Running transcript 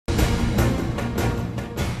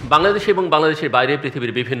বাংলাদেশ এবং বাংলাদেশের বাইরে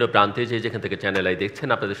পৃথিবীর বিভিন্ন প্রান্তে যেখান থেকে চ্যানেল আই দেখছেন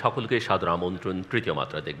আপনাদের সকলকে সাদর আমন্ত্রণ তৃতীয়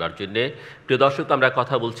মাত্রা দেখবার জন্য। প্রিয় দর্শক, আমরা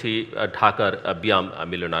কথা বলছি ঢাকার ব্যায়াম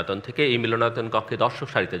মিলনায়তন থেকে। এই মিলনায়তন কক্ষে দর্শক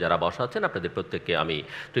সারিতে যারা বসা আছেন আপনাদের প্রত্যেককে আমি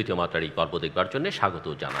তৃতীয় মাত্রার এই পর্ব দেখবার জন্য স্বাগত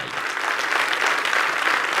জানাই।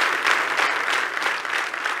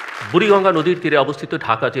 বুড়িগঙ্গা নদীর তীরে অবস্থিত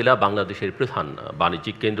ঢাকা জেলা বাংলাদেশের প্রধান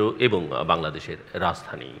বাণিজ্যিক কেন্দ্র এবং বাংলাদেশের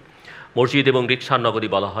রাজধানী। মসজিদ এবং রিকশার নগরী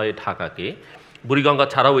বলা হয় ঢাকাকে। বুড়িগঙ্গা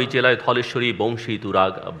ছাড়াও এই জেলায় ধলেশ্বরী, বংশী,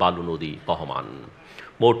 তুরাগ, বালু নদী বহমান।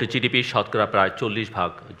 মোট জিডিপির শতকরা প্রায়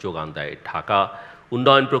 40% যোগান দেয় ঢাকা।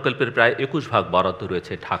 উন্নয়ন প্রকল্পের প্রায় 21% বরাদ্দ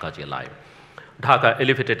রয়েছে ঢাকা জেলায়। ঢাকা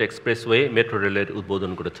এলিভেটেড এক্সপ্রেসওয়ে, মেট্রো রেলের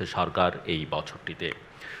উদ্বোধন করেছে সরকার এই বছরটিতে।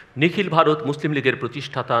 নিখিল ভারত মুসলিম লীগের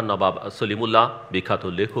প্রতিষ্ঠাতা নবাব সলিমুল্লাহ, বিখ্যাত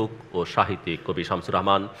লেখক ও সাহিত্যিক কবি শামসুর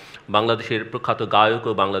রহমান, বাংলাদেশের প্রখ্যাত গায়ক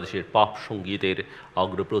ও বাংলাদেশের পপ সঙ্গীতের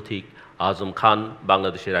অগ্রপথিক আজম খান,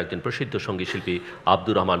 বাংলাদেশের একজন প্রসিদ্ধ সঙ্গীতশিল্পী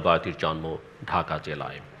আব্দুর রহমান বয়াতির জন্ম ঢাকা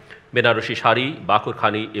জেলায়। বেনারসি শাড়ি,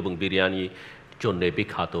 বাকরখানি এবং বিরিয়ানির জন্যে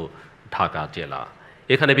বিখ্যাত ঢাকা জেলা।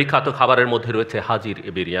 এখানে বিখ্যাত খাবারের মধ্যে রয়েছে হাজির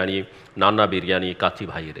বিরিয়ানি, নান্না বিরিয়ানি, কাচ্চি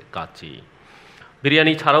ভাইয়ের কাচ্চি।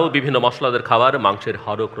 বিরিয়ানি ছাড়াও বিভিন্ন মশলাদার খাবার, মাংসের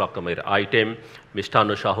হরেক রকমের আইটেম,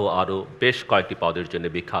 মিষ্টান্ন সহ আরও বেশ কয়েকটি পদের জন্য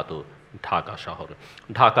বিখ্যাত ঢাকা শহর।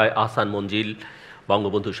 ঢাকায় আহসান মঞ্জিল,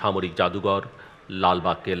 বঙ্গবন্ধু সামরিক জাদুঘর,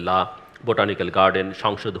 লালবাগ কেল্লা, বোটানিক্যাল গার্ডেন,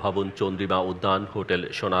 সংসদ ভবন, চন্দ্রিমা উদ্যান, hotel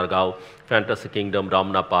Sonargaon, fantasy kingdom,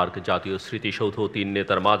 Ramna park, জাতীয় স্মৃতিসৌধ, 3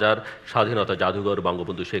 নেতার মাজার, স্বাধীনতা জাদুঘর,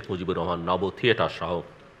 বঙ্গবন্ধু শেখ মুজিবুর রহমান নব থিয়েটার সহ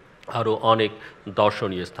আরও অনেক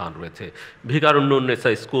দর্শনীয় স্থান রয়েছে। ভিকারুন্ননেসা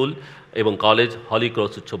স্কুল এবং কলেজ,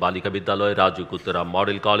 হলিক্রস উচ্চ বালিকা বিদ্যালয়, RAJUK Uttara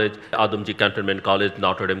model college, Adamjee cantonment college,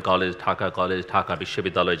 Notre Dame college, Dhaka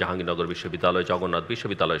বিশ্ববিদ্যালয়, জাহাঙ্গীরনগর বিশ্ববিদ্যালয়, জগন্নাথ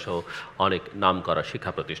বিশ্ববিদ্যালয় সহ অনেক নামকরা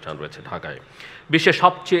শিক্ষা প্রতিষ্ঠান রয়েছে ঢাকায়। বিশ্বের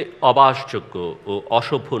সবচেয়ে অবাসযোগ্য ও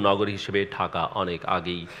অসভ্য নগরী হিসেবে ঢাকা অনেক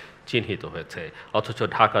আগেই চিহ্নিত হয়েছে, অথচ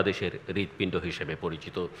ঢাকা দেশের হৃৎপিণ্ড হিসেবে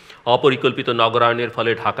পরিচিত। অপরিকল্পিত নগরায়নের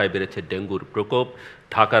ফলে ঢাকায় বেড়েছে ডেঙ্গুর প্রকোপ।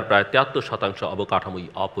 ঢাকার প্রায় 73% অবকাঠামোই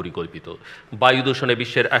অপরিকল্পিত। বায়ু দূষণে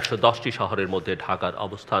বিশ্বের 110টি শহরের মধ্যে ঢাকার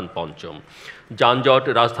অবস্থান পঞ্চম। যানজট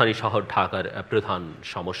রাজধানী শহর ঢাকার প্রধান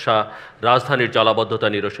সমস্যা। রাজধানীর জলাবদ্ধতা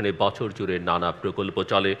নিরসনে বছর জুড়ে নানা প্রকল্প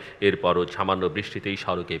চলে, এরপরও সামান্য বৃষ্টিতেই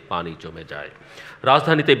সড়কে পানি জমে যায়।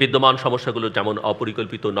 রাজধানীতে বিদ্যমান সমস্যাগুলো যেমন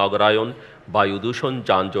অপরিকল্পিত নগরায়ন, বায়ু দূষণ,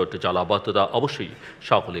 যানজট, জলাবদ্ধতা অবশ্যই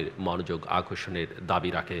সকলের মনোযোগ আকর্ষণের দাবি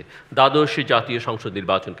রাখে। দ্বাদশ জাতীয় সংসদ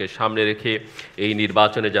নির্বাচনকে সামনে রেখে এই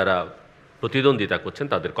নির্বাচনে যারা প্রতিদ্বন্দ্বিতা করছেন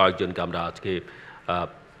তাদের কয়েকজনকে আমরা আজকে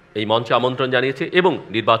এই মঞ্চে আমন্ত্রণ জানিয়েছি, এবং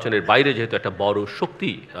নির্বাচনের বাইরে যেহেতু একটা বড়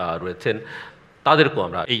শক্তি রয়েছেন তাদেরকেও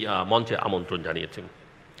আমরা এই মঞ্চে আমন্ত্রণ জানিয়েছি।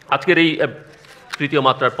 আজকের এই তৃতীয়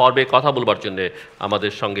মাত্রার পর্বে কথা বলবার জন্যে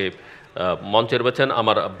আমাদের সঙ্গে মঞ্চে রয়েছেন,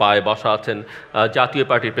 আমার বায়ে বসা আছেন জাতীয়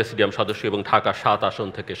পার্টির প্রেসিডিয়াম সদস্য এবং ঢাকা 7 আসন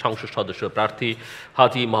থেকে সংসদ সদস্য প্রার্থী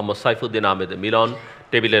হাজি মোহাম্মদ সাইফুদ্দিন আহমেদ মিলন।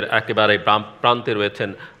 টেবিলের একেবারে প্রান্তে রয়েছেন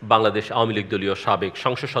বাংলাদেশ আওয়ামী লীগ দলীয় সাবেক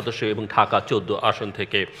সংসদ সদস্য এবং ঢাকা 14 আসন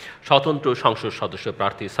থেকে স্বতন্ত্র সংসদ সদস্য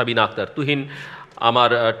প্রার্থী সাবিনা আক্তার তুহিন।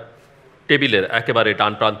 আমার টেবিলের একেবারে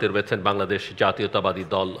ডান প্রান্তে রয়েছেন বাংলাদেশ জাতীয়তাবাদী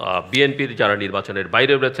দল বিএনপির যারা নির্বাচনের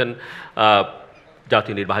বাইরে রয়েছেন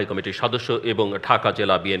জাতীয় নির্বাহী কমিটির সদস্য এবং ঢাকা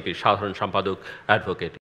জেলা বিএনপির সাধারণ সম্পাদক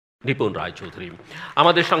অ্যাডভোকেট নিপুন চৌধুরী।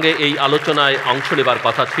 আমাদের সঙ্গে এই আলোচনায় অংশ নেবার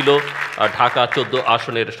কথা ছিল ঢাকা 14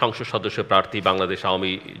 আসনের সংসদ সদস্য প্রার্থী বাংলাদেশ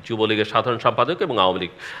আওয়ামী যুবলীগের সাধারণ সম্পাদক এবং আওয়ামী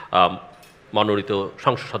লীগ মনোনীত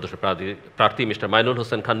সংসদ সদস্য প্রার্থী মিস্টার মাইনুল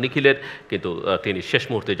হোসেন খান নিখিলের, কিন্তু তিনি শেষ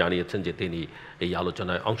মুহূর্তে জানিয়েছেন যে তিনি এই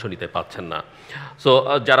আলোচনায় অংশ নিতে পারছেন না। সো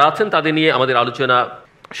যারা আছেন তাদের নিয়ে আমাদের আলোচনা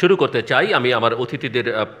শুরু করতে চাই। আমি আমার অতিথিদের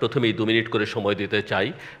প্রথমেই 2 মিনিট করে সময় দিতে চাই,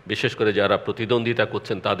 বিশেষ করে যারা প্রতিদ্বন্দ্বিতা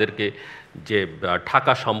করছেন তাদেরকে, যে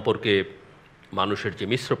ঢাকা সম্পর্কে মানুষের যে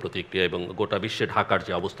মিশ্র প্রতিক্রিয়া এবং গোটা বিশ্বে ঢাকার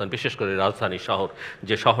যে অবস্থান, বিশেষ করে রাজধানী শহর,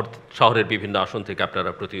 যে শহরের বিভিন্ন আসন থেকে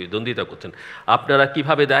আপনারা প্রতিদ্বন্দ্বিতা করছেন, আপনারা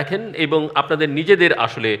কিভাবে দেখেন এবং আপনাদের নিজেদের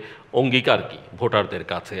আসলে অঙ্গীকার কি ভোটারদের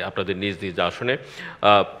কাছে আপনাদের নিজ নিজ আসনে।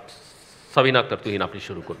 সাবিনা আক্তার তুহিন, আপনি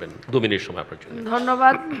শুরু করবেন, 2 মিনিট সময় আপনার জন্য।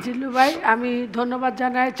 ধন্যবাদ জিল্লু ভাই। আমি ধন্যবাদ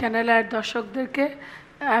জানাই চ্যানেলের দর্শকদেরকে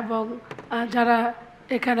এবং যারা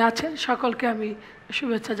এখানে আছেন সকলকে আমি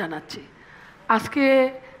শুভেচ্ছা জানাচ্ছি। আজকে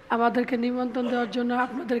আমাদেরকে নিমন্ত্রণ দেওয়ার জন্য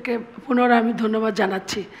আপনাদেরকে পুনরায় আমি ধন্যবাদ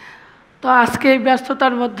জানাচ্ছি। তো আজকে এই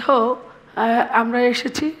ব্যস্ততার মধ্যেও আমরা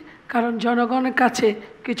এসেছি কারণ জনগণের কাছে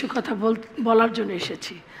কিছু কথা বলার জন্য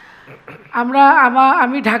এসেছি।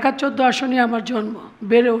 আমি ঢাকা 14 আসনে আমার জন্ম,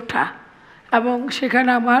 বেড়ে ওঠা, এবং সেখানে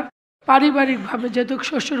আমার পারিবারিকভাবে যেহেতু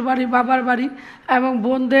শ্বশুর বাড়ি, বাবার বাড়ি এবং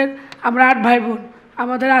বোনদের, আমরা 8 ভাই বোন,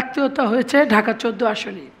 আমাদের আত্মীয়তা হয়েছে ঢাকা 14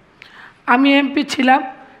 আসনে। আমি এমপি ছিলাম,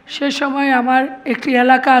 সে সময় আমার একটি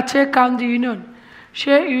এলাকা আছে কাউন্দি ইউনিয়ন,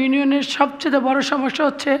 সে ইউনিয়নের সবচেয়ে বড় সমস্যা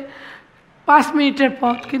হচ্ছে 5 মিনিটের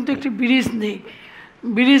পথ, কিন্তু একটি ব্রিজ নেই।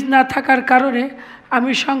 ব্রিজ না থাকার কারণে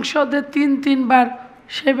আমি সংসদে 3বার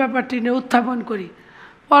সেই ব্যাপারটি নিয়ে উত্থাপন করি।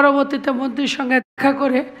 পরবর্তীতে মন্ত্রীর সঙ্গে দেখা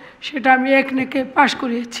করে সেটা আমি একনেকে পাশ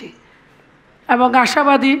করিয়েছি এবং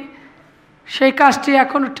আশাবাদী সেই কাজটি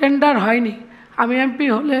এখনও টেন্ডার হয়নি। আমি এমপি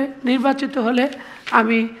হলে, নির্বাচিত হলে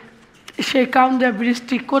আমি সেই কাউন্দিয়া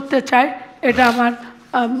ব্রিজটি করতে চাই। এটা আমার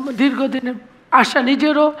দীর্ঘদিনের আশা,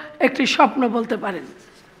 নিজেরও একটি স্বপ্ন বলতে পারেন।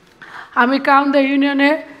 আমি কাউন্দিয়া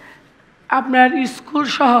ইউনিয়নে আপনার স্কুল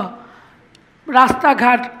সহ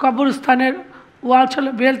রাস্তাঘাট, কবরস্থানের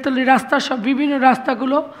ওয়ালছলে বেলতলি রাস্তা সব বিভিন্ন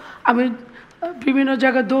রাস্তাগুলো আমি বিভিন্ন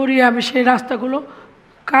জায়গায় দৌড়িয়ে আমি সেই রাস্তাগুলো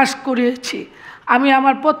কাজ করিয়েছি। আমি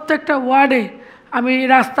আমার প্রত্যেকটা ওয়ার্ডে আমি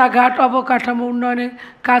রাস্তাঘাট অবকাঠামো উন্নয়নে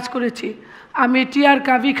কাজ করেছি। আমি টিয়ার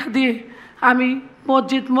কাবিখা দিয়ে আমি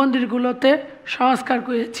মসজিদ মন্দিরগুলোতে সংস্কার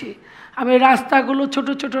করেছি। আমি রাস্তাগুলো, ছোট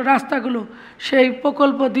ছোট রাস্তাগুলো সেই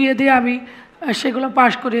প্রকল্প দিয়ে দিয়ে আমি সেগুলো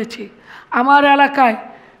পাশ করিয়েছি। আমার এলাকায়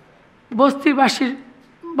বস্তিবাসীর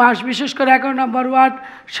বাস, বিশেষ করে 11 নম্বর ওয়ার্ড,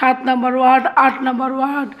 7 নম্বর ওয়ার্ড, 8 নম্বর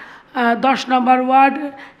ওয়ার্ড, 10 নম্বর ওয়ার্ড,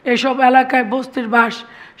 এসব এলাকায় বস্তির বাস।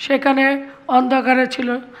 সেখানে অন্ধকারে ছিল।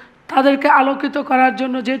 তাদেরকে আলোকিত করার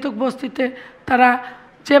জন্য, যেহেতু বস্তিতে তারা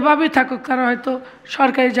যেভাবেই থাকুক, তারা হয়তো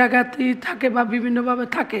সরকারি জায়গাতেই থাকে বা বিভিন্নভাবে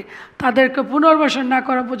থাকে, তাদেরকে পুনর্বাসন না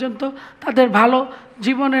করা পর্যন্ত তাদের ভালো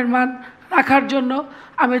জীবনের মান রাখার জন্য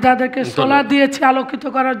আমি তাদেরকে সোলার দিয়েছি আলোকিত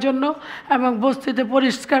করার জন্য, এবং বস্তিতে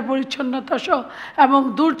পরিষ্কার পরিচ্ছন্নতা সহ, এবং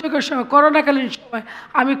দুর্যোগের সময় করোনাকালীন সময়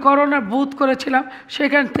আমি করোনা বুথ করেছিলাম,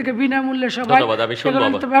 সেখান থেকে বিনামূল্যে সবাই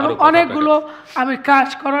অনেকগুলো আমি কাজ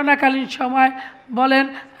করোনাকালীন সময় বলেন,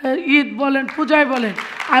 ঈদ বলেন, পূজায় বলেন,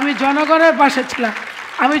 আমি জনগণের পাশে ছিলাম।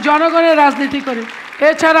 আমি জনগণের রাজনীতি করি।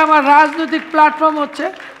 এছাড়া আমার রাজনৈতিক প্ল্যাটফর্ম হচ্ছে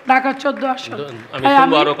ঢাকা 14 আসন।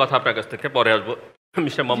 আমি আরো কথা আপনার কাছ থেকে পরে আসবো।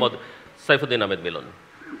 মিস্টার মোহাম্মদ সাইফুদ্দিন আহমেদ মিলন।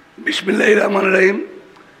 বিসমিল্লাহির রহমানির রহিম।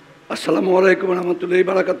 আসসালামু আলাইকুম ওয়া রাহমাতুল্লাহি ওয়া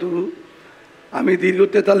বারাকাতুহু। আমি দীর্ঘ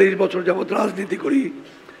 43 বছর যাবৎ রাজনীতি করি।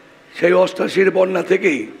 সেই 88-র বন্যা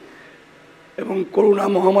থেকেই এবং করোনা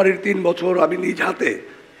মহামারীর 3 বছর আমি নিজ হাতে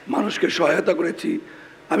মানুষকে সহায়তা করেছি।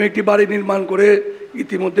 আমি একটি বাড়ি নির্মাণ করে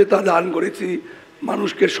ইতিমধ্যে তা দান করেছি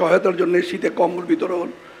মানুষকে সহায়তার জন্য। শীতে কম্বল বিতরণ,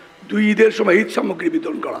 2 ঈদের সময় ঈদ সামগ্রী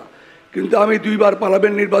বিতরণ করা। কিন্তু আমি 2বার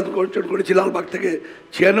পার্লামেন্ট নির্বাচন করেছি লালবাগ থেকে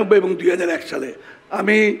 96 এবং 2001 সালে।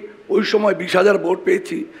 আমি ওই সময় 20,000 ভোট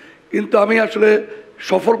পেয়েছি, কিন্তু আমি আসলে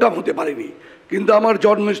সফলকাম হতে পারিনি। কিন্তু আমার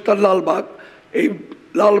জন্মস্থান লালবাগ, এই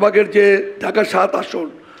লালবাগের যে ঢাকা 7 আসন,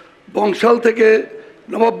 বংশাল থেকে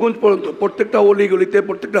নবাবগঞ্জ পর্যন্ত প্রত্যেকটা অলিগলিতে,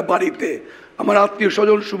 প্রত্যেকটা বাড়িতে আমার আত্মীয়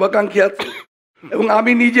স্বজন, শুভাকাঙ্ক্ষী আছে। এবং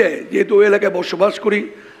আমি নিজে যেহেতু ওই এলাকায় বসবাস করি,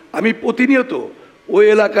 আমি প্রতিনিয়ত ওই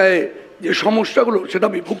এলাকায় যে সমস্যাগুলো সেটা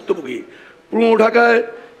আমি ভুক্তভোগী। পুরনো ঢাকায়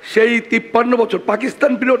সেই 53 বছর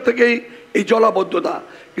পাকিস্তান পিরিয়ড থেকেই এই জলাবদ্ধতা,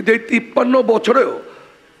 কিন্তু এই 53 বছরেও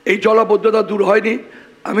এই জলাবদ্ধতা দূর হয়নি।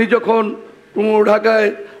 আমি যখন পুরনো ঢাকায়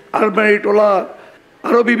আলমারিটোলা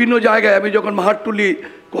আরও বিভিন্ন জায়গায় আমি যখন মাহারটুলি,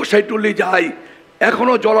 কসাইটুলি যাই,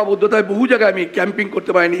 এখনও জলাবদ্ধতায় বহু জায়গায় আমি ক্যাম্পিং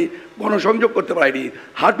করতে পারিনি, গণসংযোগ করতে পারিনি।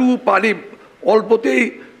 হাঁটু পানি, অল্পতেই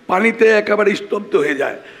পানিতে একেবারে স্তব্ধ হয়ে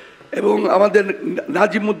যায়। এবং আমাদের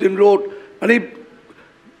নাজিমউদ্দিন রোড, মানে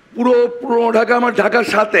পুরো ঢাকা, আমার ঢাকার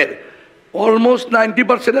 7-এর অলমোস্ট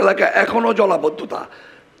 90% এলাকা এখনও জলাবদ্ধতা।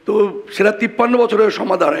 তো সেটা 53 বছরের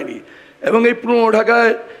সমাধান হয়নি। এবং এই পুরনো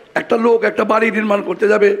ঢাকায় একটা লোক একটা বাড়ি নির্মাণ করতে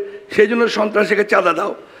যাবে, সেই জন্য সন্ত্রাসীকে চাঁদা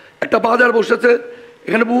দাও। একটা বাজার বসেছে,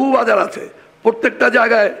 এখানে বহু বাজার আছে, প্রত্যেকটা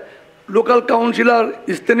জায়গায় লোকাল কাউন্সিলর,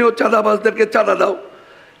 স্থানীয় চাঁদাবাজদেরকে চাঁদা দাও।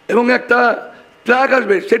 এবং একটা ট্রাক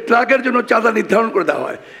আসবে, সেই ট্রাকের জন্য চাঁদা নির্ধারণ করে দেওয়া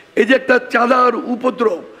হয়। এই যে একটা চাঁদার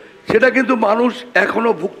উপদ্রব, সেটা কিন্তু মানুষ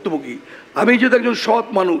এখনও ভুক্তভোগী। আমি যদি একজন সৎ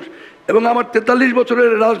মানুষ, এবং আমার 43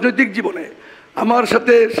 বছরের রাজনৈতিক জীবনে আমার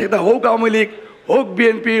সাথে, সেটা হোক আওয়ামী লীগ, হোক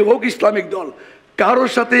বিএনপি, হোক ইসলামিক দল, কারোর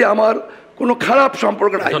সাথে আমার কোনো খারাপ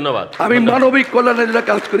সম্পর্ক নাই। আমি মানবিক কল্যাণের জন্য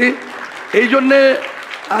কাজ করি। এই জন্যে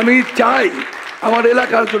আমি চাই আমার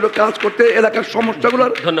এলাকার জন্য কাজ করতে, এলাকার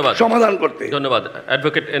সমস্যাগুলোর সমাধান করতে। ধন্যবাদ।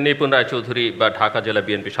 অ্যাডভোকেট নিপুন রায় চৌধুরী বা ঢাকা জেলা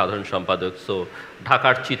বিএনপি সাধারণ সম্পাদক। সো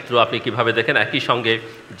ঢাকার চিত্র আপনি কিভাবে দেখেন? একই সঙ্গে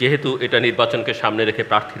যেহেতু এটা নির্বাচনকে সামনে রেখে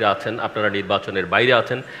প্রার্থীরা আছেন, আপনারা নির্বাচনের বাইরে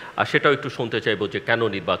আছেন, আর সেটাও একটু শুনতে চাইবো যে কেন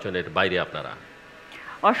নির্বাচনের বাইরে আপনারা?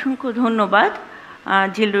 অসংখ্য ধন্যবাদ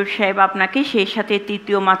জিল্লুর সাহেব আপনাকে, সেই সাথে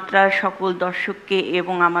তৃতীয় মাত্রার সকল দর্শককে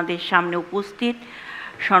এবং আমাদের সামনে উপস্থিত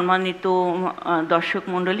সম্মানিত দর্শক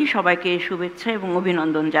মণ্ডলী সবাইকে শুভেচ্ছা এবং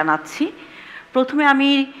অভিনন্দন জানাচ্ছি। প্রথমে আমি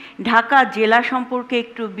ঢাকা জেলা সম্পর্কে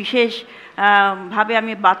একটু বিশেষভাবে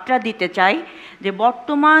আমি বার্তা দিতে চাই যে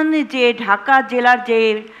বর্তমান যে ঢাকা জেলার যে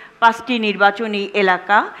 5টি নির্বাচনী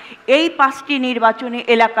এলাকা। এই 5টি নির্বাচনী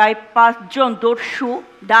এলাকায় 5 জন দস্যু,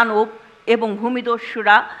 দানব এবং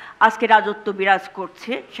ভূমিদস্যুরা আজকে রাজত্ব বিরাজ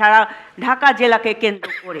করছে সারা ঢাকা জেলাকে কেন্দ্র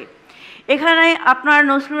করে। এখানে আপনার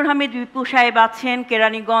নসরুল হামিদ বিপু সাহেব আছেন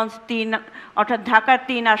কেরানীগঞ্জ 3 অর্থাৎ ঢাকার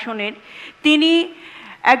 3 আসনের। তিনি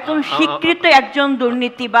একদম স্বীকৃত একজন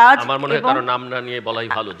দুর্নীতিবাজ। আমার মনে হয় কারো নাম না নিয়ে বলাই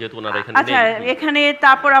ভালো, যেহেতু ওনারা এখানে নেই। আচ্ছা, এখানে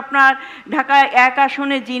তারপর আপনার ঢাকা 1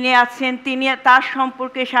 আসনে যিনি আছেন তিনি, তার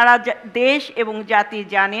সম্পর্কে সারা দেশ এবং জাতি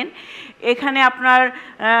জানেন। এখানে আপনার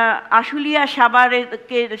আশুলিয়া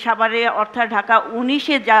সাভারে অর্থাৎ ঢাকা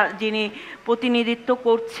 19-এ যিনি প্রতিনিধিত্ব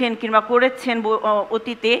করছেন কিংবা করেছেন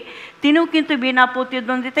অতীতে, তিনিও কিন্তু বিনা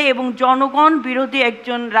প্রতিদ্বন্দ্বিতা এবং জনগণ বিরোধী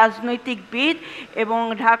একজন রাজনৈতিকবিদ, এবং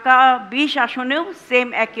ঢাকা 20 আসনেও সেম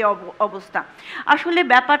একই অবস্থা। আসলে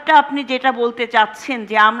ব্যাপারটা আপনি যেটা বলতে চাচ্ছেন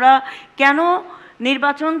যে আমরা কেন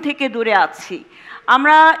নির্বাচন থেকে দূরে আছি।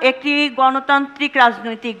 আমরা একটি গণতান্ত্রিক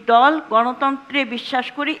রাজনৈতিক দল, গণতন্ত্রে বিশ্বাস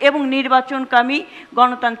করি এবং নির্বাচনকামী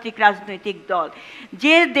গণতান্ত্রিক রাজনৈতিক দল।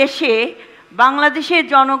 যে দেশে বাংলাদেশের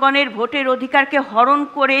জনগণের ভোটের অধিকারকে হরণ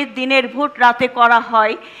করে দিনের ভোট রাতে করা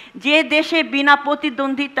হয়, যে দেশে বিনা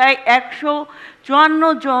প্রতিদ্বন্দ্বিতায়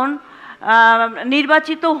 154 জন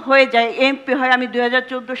নির্বাচিত হয়ে যায়, এমপি হয়, আমি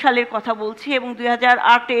 2014 সালের কথা বলছি, এবং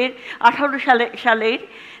 2018 সালের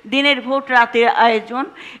দিনের ভোট রাতের আয়োজন,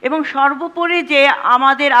 এবং সর্বোপরি যে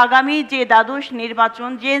আমাদের আগামী যে দ্বাদশ নির্বাচন,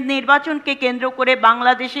 যে নির্বাচনকে কেন্দ্র করে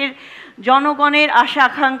বাংলাদেশের জনগণের আশা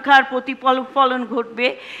আকাঙ্ক্ষার প্রতিফলন ঘটবে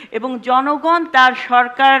এবং জনগণ তার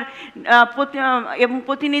সরকার এবং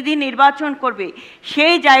প্রতিনিধি নির্বাচন করবে,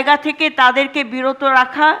 সেই জায়গা থেকে তাদেরকে বিরত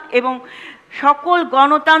রাখা এবং সকল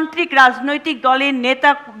গণতান্ত্রিক রাজনৈতিক দলের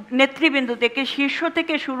নেতৃবৃন্দ থেকে শীর্ষ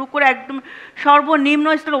থেকে শুরু করে একদম সর্বনিম্ন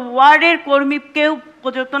স্তর ওয়ার্ডের কর্মীকেও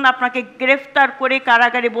পর্যন্ত আপনাকে গ্রেফতার করে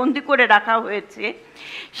কারাগারে বন্দী করে রাখা হয়েছে।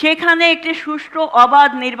 সেখানে একটি সুষ্ঠু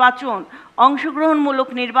অবাধ নির্বাচন, অংশগ্রহণমূলক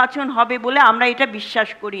নির্বাচন হবে বলে আমরা এটা বিশ্বাস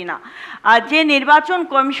করি না। আর যে নির্বাচন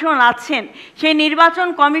কমিশন আছেন, সেই নির্বাচন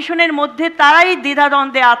কমিশনের মধ্যে তারাই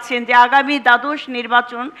দ্বিধাদ্বন্দ্বে আছেন যে আগামী দ্বাদশ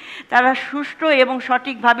নির্বাচন তারা সুষ্ঠু এবং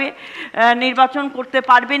সঠিকভাবে নির্বাচন করতে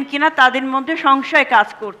পারবেন কিনা, তাদের মধ্যে সংশয় কাজ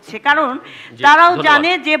করছে। কারণ তারাও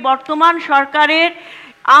জানে যে বর্তমান সরকারের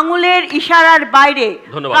আঙুলের ইশারার বাইরে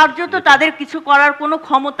কার্যত তাদের কিছু করার কোনো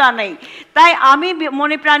ক্ষমতা নেই। তাই আমি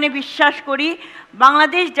মনে প্রাণে বিশ্বাস করি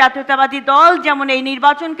বাংলাদেশ জাতীয়তাবাদী দল যেমন এই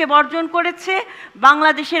নির্বাচনকে বর্জন করেছে,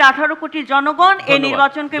 বাংলাদেশের 18 কোটি জনগণ এই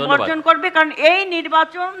নির্বাচনকে বর্জন করবে। কারণ এই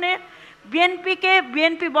নির্বাচনের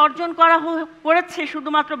বিএনপি বর্জন করেছে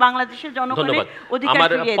শুধুমাত্র বাংলাদেশের জনগণের অধিকার।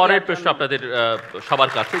 আমার পরের প্রশ্ন আপনাদের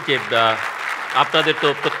সবার কাছে, যে আপনাদের তো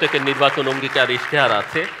প্রত্যেকের নির্বাচন অঙ্গীকার ইশতেহার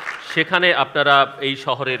আছে, সেখানে আপনারা এই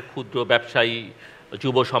শহরের ক্ষুদ্র ব্যবসায়ী,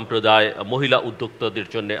 যুব সম্প্রদায়, মহিলা উদ্যোক্তাদের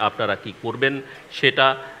জন্য আপনারা কি করবেন সেটা,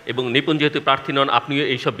 এবং নিপুণ যেহেতু প্রার্থী নন আপনিও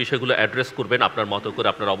এইসব বিষয়গুলো অ্যাড্রেস করবেন আপনার মতো করে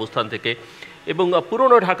আপনার অবস্থান থেকে। এবং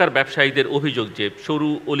পুরনো ঢাকার ব্যবসায়ীদের অভিযোগ যে সরু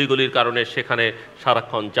অলিগলির কারণে সেখানে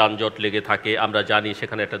সারাক্ষণ যানজট লেগে থাকে। আমরা জানি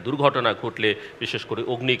সেখানে একটা দুর্ঘটনা ঘটলে, বিশেষ করে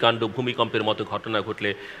অগ্নিকাণ্ড, ভূমিকম্পের মতো ঘটনা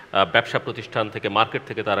ঘটলে ব্যবসা প্রতিষ্ঠান থেকে, মার্কেট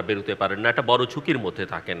থেকে তারা বেরোতে পারেন না, একটা বড় ঝুঁকির মধ্যে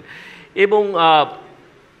থাকেন। এবং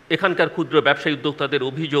এখানকার ক্ষুদ্র ব্যবসায়ী উদ্যোক্তাদের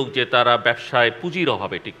অভিযোগ যে তারা ব্যবসায় পুঁজির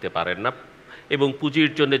অভাবে টিকতে পারেন না, এবং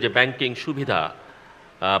পুঁজির জন্য যে ব্যাংকিং সুবিধা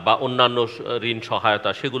বা অন্যান্য ঋণ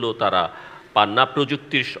সহায়তা সেগুলো তারা পান না,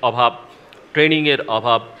 প্রযুক্তির অভাব, ট্রেনিংয়ের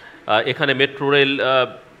অভাব। এখানে মেট্রো রেল,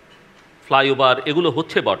 ফ্লাইওভার এগুলো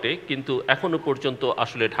হচ্ছে বটে, কিন্তু এখনও পর্যন্ত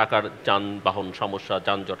আসলে ঢাকার যানবাহন সমস্যা,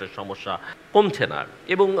 যানজটের সমস্যা কমছে না।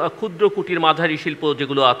 এবং ক্ষুদ্র কুটির মাঝারি শিল্প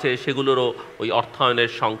যেগুলো আছে সেগুলোরও ওই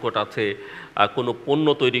অর্থায়নের সংকট আছে। কোনো পণ্য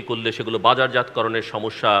তৈরি করলে সেগুলো বাজারজাতকরণের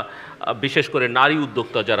সমস্যা, বিশেষ করে নারী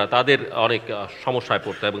উদ্যোক্তা যারা, তাদের অনেক সমস্যায়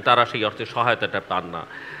পড়তে এবং তারা সেই অর্থে সহায়তাটা পান না,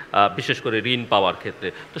 বিশেষ করে ঋণ পাওয়ার ক্ষেত্রে।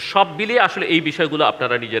 তো সব মিলিয়ে আসলে এই বিষয়গুলো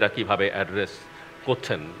আপনারা নিজেরা কিভাবে অ্যাড্রেস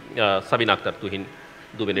করছেন? সাবিনা, আক্তার, তুহিন,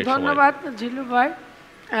 দুবেনের সময়। ধন্যবাদ জিলু ভাই।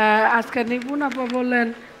 আজকে নিপুণ আপু বললেন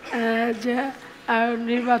যে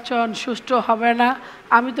নির্বাচন সুষ্ঠু হবে না।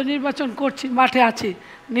 আমি তো নির্বাচন করছি, মাঠে আছি,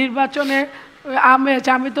 নির্বাচনে আমেজ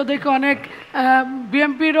আমি তো দেখি অনেক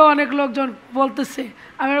বিএনপিরও অনেক লোকজন বলতেছে,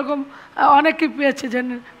 আমি এরকম অনেকই পেয়েছি যে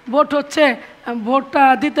ভোট হচ্ছে, ভোটটা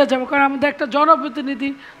দিতে যাবো। কারণ আমাদের একটা জনপ্রতিনিধি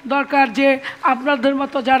দরকার, যে আপনাদের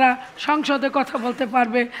মতো যারা সংসদে কথা বলতে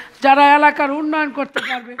পারবে, যারা এলাকার উন্নয়ন করতে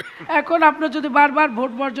পারবে। এখন আপনি যদি বারবার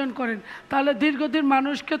ভোট বর্জন করেন তাহলে দীর্ঘদিন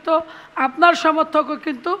মানুষকে তো আপনার সমর্থকও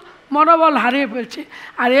কিন্তু মনোবল হারিয়ে ফেলছে।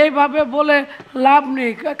 আর এইভাবে বলে লাভ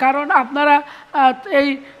নেই, কারণ আপনারা এই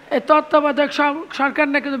এই তত্ত্বাবধায়ক সরকার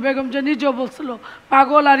না, কিন্তু বেগম যে নিজেও বলছিল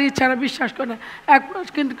পাগল আর ছাড়া বিশ্বাস করে না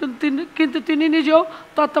কিন্তু তিনি নিজেও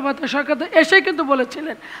তত্ত্বাবধায়ক সরকার এসে কিন্তু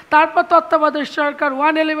বলেছিলেন। তারপর তত্ত্বাবধায়ক সরকার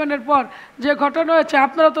 111-এর পর যে ঘটনা হয়েছে,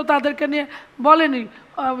 আপনারা তো তাদেরকে নিয়ে বলেনি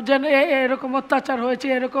যে এরকম অত্যাচার হয়েছে,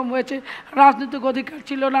 এরকম হয়েছে, রাজনৈতিক অধিকার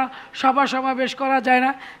ছিল না, সভা সমাবেশ করা যায়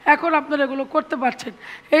না। এখন আপনারা এগুলো করতে পারছেন।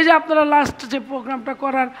 এই যে আপনারা লাস্ট যে প্রোগ্রামটা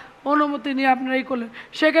করার অনুমতি নিয়ে আপনারা এই করলেন,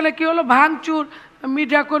 সেখানে কী হলো? ভাঙচুর,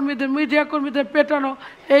 মিডিয়া কর্মীদের পেটানো,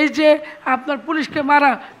 এই যে আপনার পুলিশকে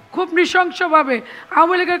মারা, খুব নৃশংসভাবে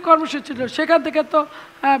আওয়ামী লীগের কর্মসূচি ছিল, সেখান থেকে তো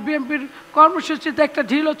বিএনপির কর্মসূচিতে একটা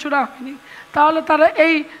ঢিলও ছোড়া হয়নি। তাহলে তারা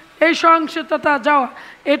এই সহিংসতা যাওয়া,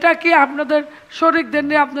 এটা কি আপনাদের শরিকদের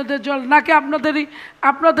নিয়ে আপনাদের জল, নাকি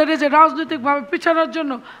আপনাদেরই যে রাজনৈতিকভাবে পিছানোর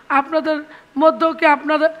জন্য আপনাদের মধ্যেও কি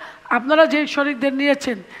আপনারা যে শরিকদের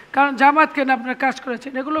নিয়েছেন, কারণ জামাতকে না আপনারা কাজ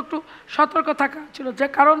করেছেন, এগুলো একটু সতর্ক থাকা ছিল, যে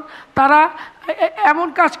কারণ তারা এমন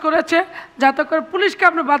কাজ করেছে যাতে করে পুলিশকে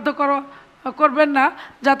আপনি বাধ্য করবেন না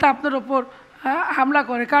যাতে আপনার ওপর হামলা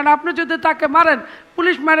করে। কারণ আপনি যদি তাকে মারেন,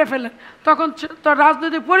 পুলিশ মেরে ফেলেন, তখন তো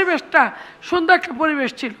রাজনৈতিক পরিবেশটা সুন্দর একটা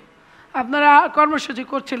পরিবেশ ছিল, আপনারা কর্মসূচি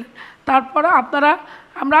করছিলেন। তারপরে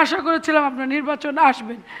আমরা আশা করেছিলাম আপনারা নির্বাচনে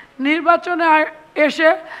আসবেন। নির্বাচনে এসে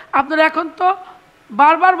আপনারা এখন তো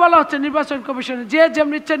বারবার বলা হচ্ছে নির্বাচন কমিশনে যে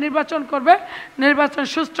যেমন ইচ্ছে নির্বাচন করবে, নির্বাচন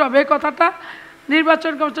সুষ্ঠু হবে, এই কথাটা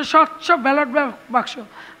নির্বাচন কমিশন স্বচ্ছ ব্যালট বাক্স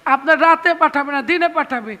আপনার রাতে পাঠাবে না, দিনে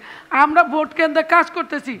পাঠাবে। আমরা ভোট কেন্দ্রে কাজ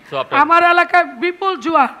করতেছি, আমার এলাকায় বিপুল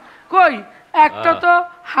জুয়া, কই একটা তো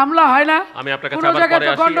হামলা হয় না, কোনো জায়গায়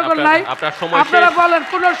তো গন্ডগোল নাই। আপনারা বলেন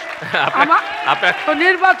কোন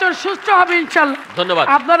নির্বাচন সুষ্ঠু হবে ইনশাল্লাহ। ধন্যবাদ।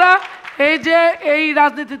 আপনারা এই যে এই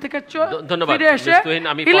রাজনীতি থেকে ফিরে এসে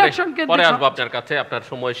ইলেকশন পরে আসবো আপনার কাছে, আপনার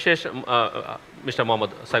সময় শেষ। মিস্টার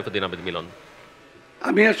মোহাম্মদ সাইফুদ্দিন আহমেদ মিলন।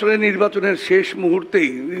 আমি আসলে নির্বাচনের শেষ মুহূর্তেই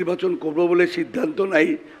নির্বাচন করব বলে সিদ্ধান্ত নাই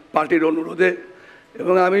পার্টির অনুরোধে,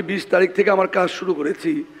 এবং আমি 20 তারিখ থেকে আমার কাজ শুরু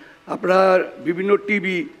করেছি। আপনার বিভিন্ন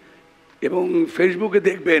টিভি এবং ফেসবুকে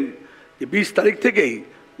দেখবেন যে 20 তারিখ থেকেই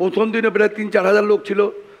প্রথম দিনে প্রায় 3-4 হাজার লোক ছিল,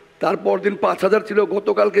 তারপর দিন 5,000 ছিল।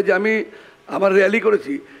 গতকালকে যে আমি আমার র্যালি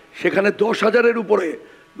করেছি সেখানে 10,000-এর উপরে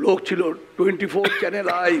লোক ছিল। 24 চ্যানেল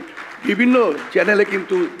বিভিন্ন চ্যানেলে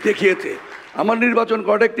কিন্তু দেখিয়েছে। আমার নির্বাচন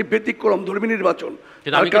করাটা একটি ব্যতিক্রম ধর্মী নির্বাচন।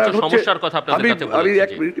 আমি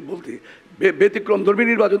 1 মিনিট বলছি, ব্যতিক্রম ধর্মী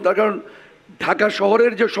নির্বাচন। তার কারণ ঢাকা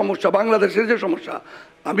শহরের যে সমস্যা, বাংলাদেশের যে সমস্যা,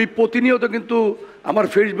 আমি প্রতিনিয়ত কিন্তু আমার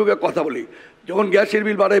ফেসবুকে কথা বলি। যখন গ্যাসের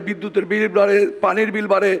বিল বাড়ে, বিদ্যুতের বিল বাড়ে, পানির বিল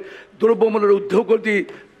বাড়ে, দ্রব্যমূল্যের ঊর্ধ্বগতি,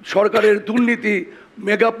 সরকারের দুর্নীতি,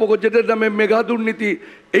 মেগা প্রজেক্টের নামে মেগা দুর্নীতি,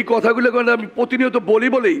 এই কথাগুলো আমি প্রতিনিয়ত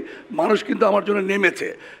বলেই মানুষ কিন্তু আমার জন্য নেমেছে।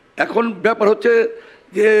 এখন ব্যাপার হচ্ছে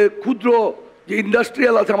যে ক্ষুদ্র যে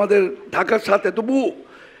ইন্ডাস্ট্রিয়াল আছে আমাদের ঢাকার সাথে, তবু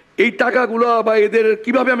এই টাকাগুলো বা এদের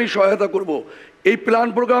কিভাবে আমি সহায়তা করব, এই প্ল্যান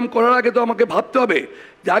প্রোগ্রাম করার আগে তো আমাকে ভাবতে হবে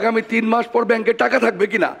যে আগামী 3 মাস পর ব্যাংকে টাকা থাকবে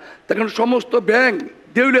কিনা। তখন সমস্ত ব্যাংক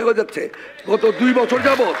দেউলে হয়ে যাচ্ছে। গত 2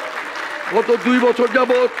 বছর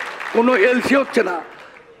যাবৎ কোনো এলসি হচ্ছে না।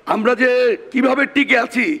 আমরা যে কিভাবে টিকে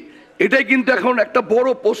আছি এটাই কিন্তু এখন একটা বড়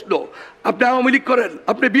প্রশ্ন। আপনি আওয়ামী লীগ করেন,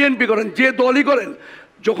 আপনি বিএনপি করেন, যে দলই করেন,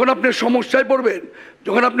 যখন আপনি সমস্যায় পড়বেন,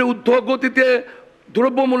 যখন আপনি ঊর্ধ্বগতিতে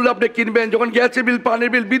দ্রব্যমূল্য আপনি কিনবেন, যখন গ্যাসের বিল,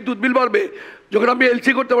 পানির বিল, বিদ্যুৎ বিল বাড়বে, যখন আপনি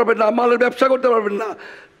এলসি করতে পারবেন না, মালের ব্যবসা করতে পারবেন না,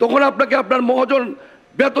 তখন আপনাকে আপনার মহাজন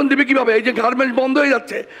বেতন দিবে কিভাবে? এই যে গার্মেন্টস বন্ধ হয়ে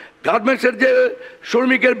যাচ্ছে, গার্মেন্টসের যে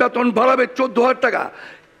শ্রমিকের বেতন বাড়াবে 14,000 টাকা,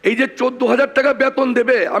 এই যে 14,000 টাকা বেতন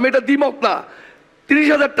দেবে, আমি এটা দ্বিমত না,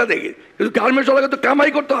 30,000 টাকা দেখি, কিন্তু গার্মেন্টস ওলাকে তো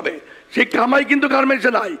কামাই করতে হবে, সেই কামাই কিন্তু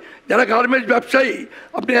গার্মেন্টসে নাই। যারা গার্মেন্টস ব্যবসায়ী,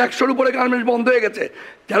 আপনি 100-র উপরে গার্মেন্টস বন্ধ হয়ে গেছে,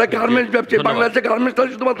 যারা গার্মেন্টস ব্যবসায়ী, বাংলাদেশে গার্মেন্টস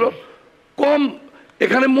তাহলে শুধুমাত্র কম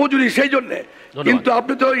এখানে মজুরি, সেই জন্যে। কিন্তু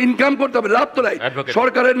আপনি তো ইনকাম করতে হবে, লাভ তো নাই।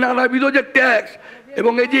 সরকারের নানাবিধ যে ট্যাক্স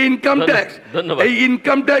এবং এই যে ইনকাম ট্যাক্স, এই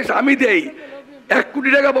ইনকাম ট্যাক্স আমি দেই 1 কোটি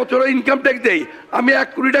টাকা বছরে ইনকাম ট্যাক্স দেই, আমি 1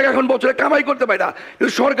 কোটি টাকা এখন বছরে কামাই করতে পারি না,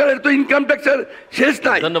 কিন্তু সরকারের তো ইনকাম ট্যাক্সের শেষ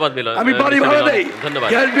নাই। আমি বাড়ি ভাড়া দেই,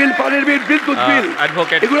 গ্যাস বিল, পানির বিল, বিদ্যুৎ বিল,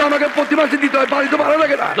 এগুলো আমাকে প্রতি মাসে দিতে হয়, বাড়ি তো ভাড়া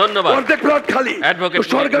লাগে না, অর্ধেক প্লট খালি,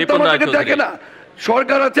 সরকার তো আমাদেরকে দেখে না।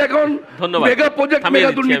 সরকার আছে এখন মেগা প্রজেক্ট,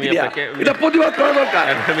 মেগা দুর্নীতি, এটা প্রতিবাদ করা দরকার।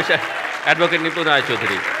 অ্যাডভোকেট নিপুন রায়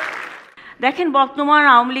চৌধুরী। দেখেন, বর্তমান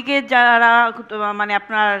আওয়ামী লীগের যারা মানে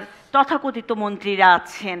আপনার তথাকথিত মন্ত্রীরা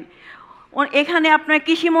আছেন, এখানে আপনার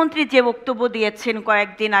কৃষিমন্ত্রী যে বক্তব্য দিয়েছেন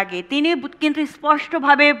কয়েকদিন আগে, তিনি কিন্তু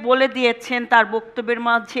স্পষ্টভাবে বলে দিয়েছেন, তার বক্তব্যের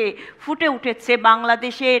মাঝে ফুটে উঠেছে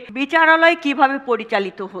বাংলাদেশের বিচারালয় কিভাবে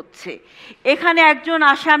পরিচালিত হচ্ছে। এখানে একজন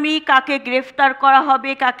আসামি কাকে গ্রেফতার করা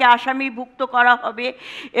হবে, কাকে আসামিভুক্ত করা হবে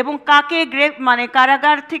এবং কাকে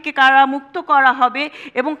কারাগার থেকে কারামুক্ত করা হবে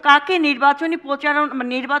এবং কাকে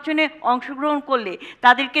নির্বাচনে অংশগ্রহণ করলে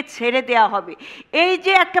তাদেরকে ছেড়ে দেয়া হবে, এই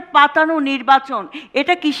যে একটা পাতানো নির্বাচন,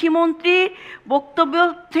 এটা কৃষিমন্ত্রী বক্তব্য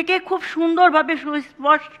থেকে খুব সুন্দরভাবে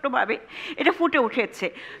সুস্পষ্টভাবে এটা ফুটে উঠেছে।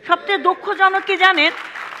 সবচেয়ে দুঃখজনক কি জানেন,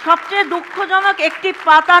 সবচেয়ে দুঃখজনক একটি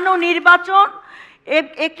পাতানো নির্বাচন,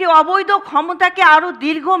 একটি অবৈধ ক্ষমতাকে আরও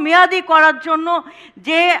দীর্ঘমেয়াদী করার জন্য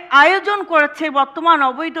যে আয়োজন করেছে বর্তমান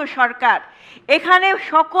অবৈধ সরকার, এখানে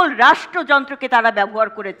সকল রাষ্ট্রযন্ত্রকে তারা ব্যবহার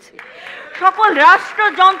করেছে, সকল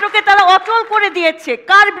রাষ্ট্রযন্ত্রকে তারা অচল করে দিয়েছে।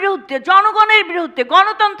 কার বিরুদ্ধে? জনগণের বিরুদ্ধে,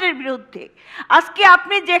 গণতন্ত্রের বিরুদ্ধে। আজকে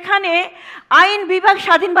আপনি যেখানে আইন বিভাগ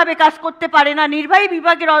স্বাধীনভাবে কাজ করতে পারে না, নির্বাহী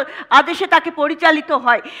বিভাগের আদেশে তাকে পরিচালিত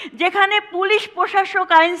হয়, যেখানে পুলিশ প্রশাসক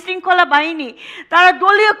আইন শৃঙ্খলা বাহিনী তারা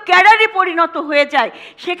দলীয় ক্যাডারে পরিণত হয়ে যায়,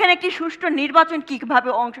 সেখানে একটি সুষ্ঠু নির্বাচন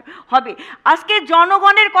কীভাবে হবে? আজকে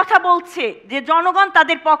জনগণের কথা বলছে যে জনগণ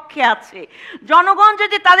তাদের পক্ষে আছে। জনগণ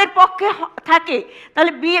যদি তাদের পক্ষে থাকে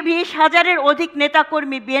তাহলে 20,000-এর অধিক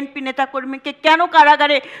নেতাকর্মী, বিএনপি নেতাকর্মীকে কেন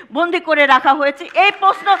কারাগারে বন্দি করে রাখা হয়েছে, এই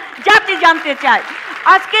প্রশ্ন জাতি জানতে চায়।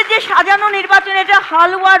 আজকে যে সাজানো নির্বাচন, এটা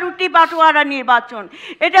হালুয়া রুটি বাটোয়ারা নির্বাচন,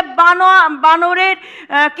 এটা বানরের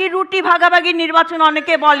কি রুটি ভাগাভাগি নির্বাচন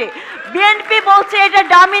অনেকে বলে। বিএনপি বলছে এটা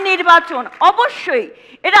ডামি নির্বাচন। অবশ্যই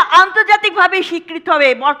এটা আন্তর্জাতিকভাবে স্বীকৃত হবে।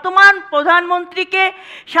 বর্তমান প্রধানমন্ত্রীকে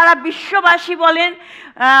সারা বিশ্ববাসী বলেন,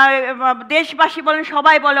 দেশবাসী বলেন,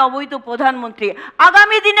 সবাই বলে অবৈধ প্রধানমন্ত্রী।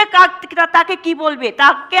 আগামী দিনে তাকে কি বলবে?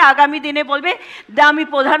 তাকে আগামী দিনে বলবে দামি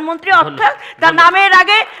প্রধানমন্ত্রী, অর্থাৎ তার নামের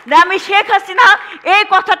আগে দামি শেখ হাসিনা, এই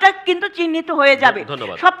কথাটা কিন্তু চিহ্নিত হয়ে যাবে।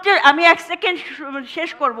 সবচেয়ে আমি 1 সেকেন্ড শেষ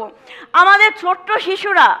করব। আমাদের ছোট্ট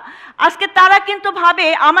শিশুরা আজকে তারা কিন্তু ভাবে,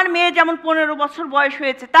 আমার মেয়ে যেমন 15 বছর বয়স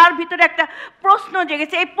হয়েছে, তার ভিতরে একটা প্রশ্ন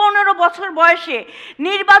জেগেছে, এই 15 বছর বয়সে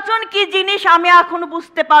নির্বাচন কি জিনিস আমি এখনো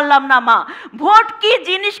বুঝতে পারলাম না মা, ভোট কি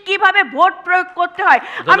জিনিস, কিভাবে ভোট প্রয়োগ করতে হয়।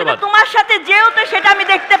 আমি তো তোমার সাথে যেহেতু সেটা আমি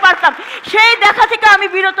দেখতে পারতাম, সেই দেখা থেকে আমি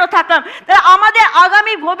বিরত থাকলাম। তাহলে আমাদের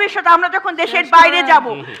আগামী ভবিষ্যৎ, আমরা যখন দেশের বাইরে যাব,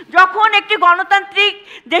 যখন একটি গণতান্ত্রিক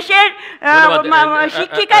দেশের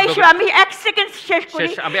শিক্ষিকা হিসেবে, আমি 1 সেকেন্ড শেষ করি,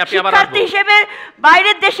 শিক্ষার্থী হিসেবে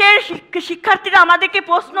বাইরের দেশের শিক্ষার্থীরা আমাদেরকে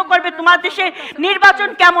প্রশ্ন করবে তোমার দেশে নির্বাচন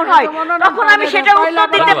কেমন হয়, তখন আমি সেটা উত্তর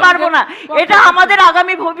দিতে পারবো না। এটা আমাদের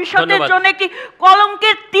আগামী ভবিষ্যতের জন্য একটি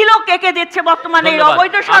কলঙ্কের তিলক এঁকে দিচ্ছে বর্তমানে এই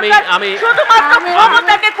অবৈধ সরকার, শুধুমাত্র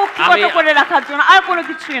ক্ষমতাকে কুক্ষিগত করে রাখার জন্য, আর কোনো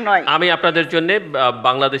কিছুই নয়। আমি আপনাদের জন্য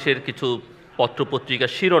বাংলাদেশের কিছু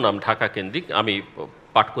পত্রপত্রিকার শিরোনাম ঢাকা কেন্দ্রিক আমি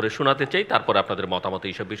পাঠ করে শোনাতে চাই, তারপরে আপনাদের মতামত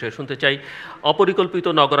এইসব বিষয়ে শুনতে চাই। অপরিকল্পিত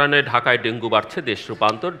নগরায়নে ঢাকায় ডেঙ্গু বাড়ছে, দেশ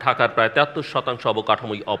রূপান্তর। ঢাকার প্রায় 73%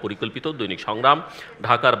 অবকাঠামোই অপরিকল্পিত, দৈনিক সংগ্রাম।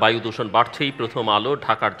 ঢাকার বায়ু দূষণ বাড়ছেই, প্রথম আলো।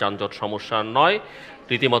 ঢাকার যানজট সমস্যা নয়,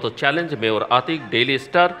 রীতিমতো challenge, mayor Atik. Daily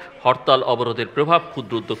star. হরতাল অবরোধের প্রভাব,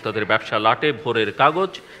 ক্ষুদ্র উদ্যোক্তাদের ব্যবসা লাটে। ভোরের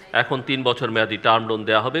কাগজ। এখন 3 বছর মেয়াদী টার্ম লোন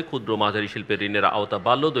দেওয়া হবে, ক্ষুদ্র মাঝারি শিল্পের ঋণের আওতা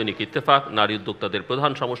বাড়ল। দৈনিক ইত্তেফাক। নারী উদ্যোক্তাদের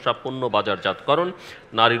প্রধান সমস্যা পণ্য বাজারজাতকরণ,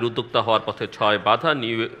 নারীর উদ্যোক্তা হওয়ার পথে 6 বাধা।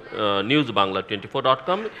 নিউজ বাংলা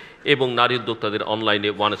 24.com এবং নারী উদ্যোক্তাদের অনলাইনে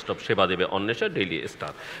ওয়ান স্টপ সেবা দেবে অন্বেষা। Daily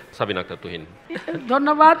star. সাবিনা আক্তার, তুহিন।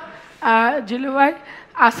 ধন্যবাদ জিলু ভাই।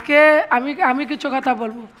 আজকে আমি কিছু কথা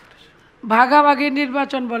বলবো। ভাগাভাগি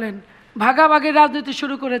নির্বাচন বলেন, ভাগাভাগি রাজনীতি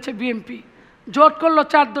শুরু করেছে বিএনপি, জোট করলো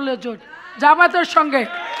 4 দলীয় জোট, জামাতের সঙ্গে,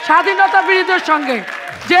 স্বাধীনতা বিরোধীদের সঙ্গে,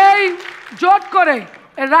 যেই জোট করে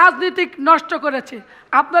রাজনীতি নষ্ট করেছে।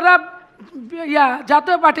 আপনারা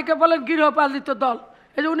জাতীয় পার্টিকে বলেন গৃহপালিত দল,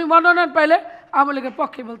 এই যে উনি মনোনয়ন পাইলে আওয়ামী লীগের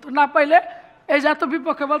পক্ষে বলতো, না পাইলে এই জাতীয়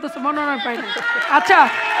বিপক্ষে বলতেছে মনোনয়ন পাইলে। আচ্ছা,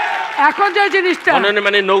 এখন যে জিনিসটা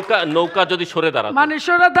মানে নৌকা যদি সরে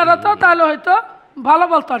দাঁড়াতো তাহলে হয়তো ভালো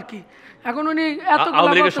বলতো আর কি। এখন উনি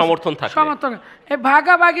এতগুলো সমর্থন, এই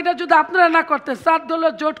ভাগাভাগিটা যদি আপনারা না করতেন, 4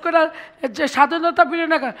 দলীয় জোট করে যে স্বাধীনতা বিরোধী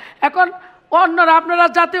না, এখন অন্যরা আপনারা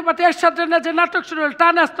জাতীয় পার্টি এর সাথে না যে নাটক শুরু হলো,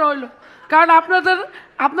 টানাস্তা হইলো, কারণ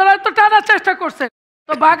আপনারা তো টানার চেষ্টা করছেন।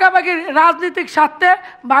 তো ভাগাভাগির রাজনীতিক স্বার্থে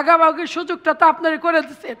ভাগাভাগির সুযোগটা তো আপনারা করে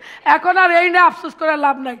দিচ্ছেন। এখন আর এই নিয়ে আফসোস করে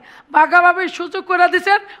লাভ নাই, ভাগাভাগির সুযোগ করে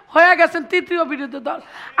দিচ্ছেন, হয়ে গেছেন তৃতীয় বিরোধী দল।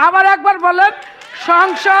 আবার একবার বলেন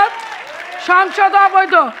সংসদ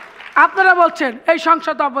অবৈধ, আপনারা বলছেন এই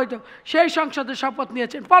সংসদ অবৈধ, সেই সংসদে শপথ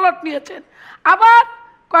নিয়েছেন, পলট নিয়েছেন। আবার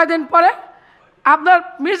কয়দিন পরে আপনার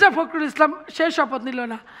মির্জা ফখরুল ইসলাম সেই শপথ নিল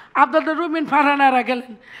না, আপনাদের রুমিন ফারহানারা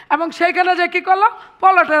গেলেন এবং সেইখানে যে কী করলো,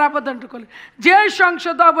 পলটের আবেদনটা করলেন। যেই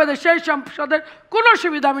সংসদ অবৈধ সেই সংসদের কোনো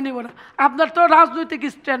সুবিধা আমি নিব না। আপনার তো রাজনৈতিক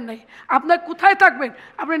স্ট্যান্ড নেই, আপনার কোথায় থাকবেন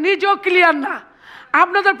আপনি নিজেও ক্লিয়ার না।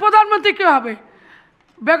 আপনাদের প্রধানমন্ত্রী কী হবে?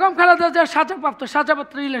 বেগম খালেদা যে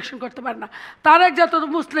সাজাপ্রাপ্ত ইলেকশন করতে পারে না, তার এক যত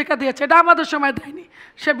মুসলিকা দিয়েছে, এটা আমাদের সময় দেয়নি,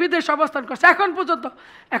 সে বিদেশ অবস্থান করছে এখন পর্যন্ত।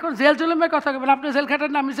 এখন জেল জুলুমের কথা বলবেন, আপনি জেল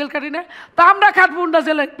খাটেন না, আমি জেল খাটি না, তা আমরা খাটবো না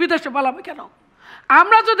জেলে, বিদেশে পালাবে কেন?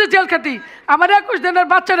 আমরা যদি জেল খাটি, আমার 21 দিনের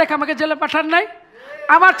বাচ্চা রেখে আমাকে জেলে পাঠান নাই?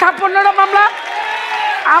 আমার 56টা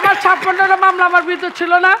মামলা আমার বিরুদ্ধে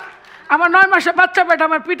ছিল না? আমার 9 মাসে বাচ্চা পেটে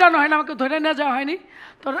আমার পিটানো হয় না, আমাকে ধরে নিয়ে যাওয়া হয়নি?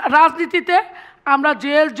 তো রাজনীতিতে আমরা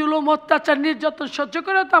জেল জুলুম অত্যাচার নির্যাতন সহ্য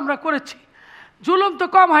করে তো আমরা করেছি, জুলুম তো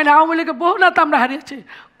কম হয় না। আওয়ামী লীগের বহু নেতা আমরা হারিয়েছি।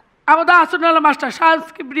 আমাদের আসনুল্লাহ মাস্টার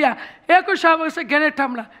সাংস্কৃতিক ব্রিয়া 21 অগস্টে গ্রেনেড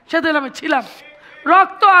হামলা, সেদিন আমি ছিলাম,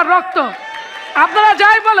 রক্ত আর রক্ত। আপনারা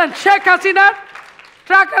যাই বলেন, শেখ হাসিনার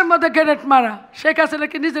ট্রাকের মধ্যে গ্রেনেড মারা, শেখ হাসিনা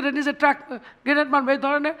কি নিজের ট্রাক গ্রেনেড মারবে? এই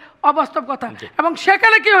ধরনের অবাস্তব কথা। এবং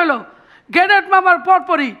সেখানে কি হলো, গ্রেনেড মারার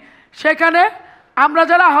পরপরই সেখানে আমরা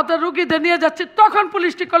যারা আহত রুগীদের নিয়ে যাচ্ছি, তখন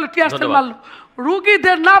পুলিশ ঠিক করলো, টিয়ার সেল মারলো।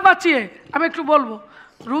 রুগীদের না বাঁচিয়ে, আমি একটু বলবো,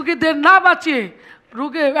 রুগীদের না বাঁচিয়ে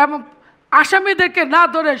রুগী এবং আসামিদেরকে না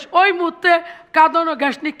ধরে ওই মুহূর্তে কাঁদানো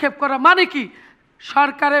গ্যাস নিক্ষেপ করা মানে কি?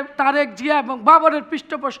 সরকারের তারেক জিয়া এবং বাবরের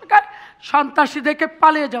পৃষ্ঠপোষকায় সন্ত্রাসীদেরকে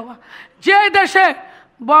পালিয়ে যাওয়া। যে দেশে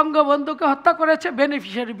বঙ্গবন্ধুকে হত্যা করেছে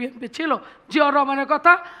বেনিফিশিয়ারি বিএনপি ছিল, জিয়াউর রহমানের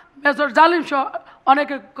কথা মেজর জালিম সহ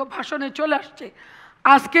অনেকের ভাষণে চলে আসছে।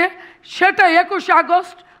 আজকে সেটা 21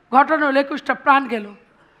 আগস্ট ঘটনা হলো, 21টা প্রাণ গেল।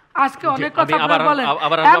 আজকে অনেক কথা বলেন,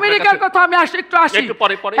 আমেরিকার কথা আমি একটু আসি।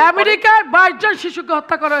 আমেরিকার 22 জন শিশুকে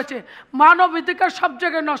হত্যা করা হয়েছে, মানবাধিকার সব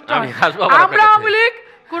জায়গায় নষ্ট হয়। আমরা আওয়ামী লীগ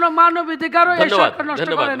কোন মানবাধিকারও এই সরকার নষ্ট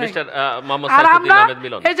করে নাই। আর আমরা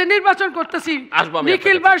এই যে নির্বাচন করতেছি,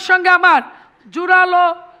 নিখিল ভাইয়ের সঙ্গে আমার জোরালো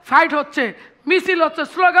ফাইট হচ্ছে, মিছিল হচ্ছে,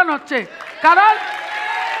 স্লোগান হচ্ছে। কারণ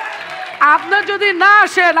আপনার যদি না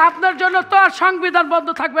আসেন, আপনার জন্য তো আর সংবিধান বন্ধ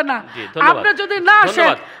থাকবে না। আপনি যদি না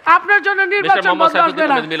আসেন, আপনার জন্য নির্বাচন বন্ধ আসবে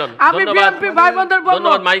না। আমি বিএনপি ভাই বোনদের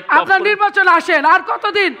বলবো, আপনার নির্বাচন আসেন, আর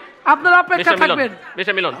কতদিন আপনারা অপেক্ষা থাকবেন?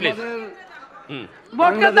 মিলন প্লিজ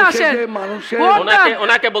ভোট কেন্দ্রে আসেন,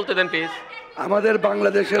 ওনাকে বলতে দেন প্লিজ। আমাদের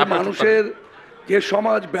বাংলাদেশের মানুষের যে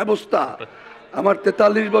সমাজ ব্যবস্থা, আমার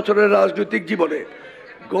 43 বছরের রাজনৈতিক জীবনে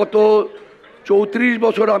গত 34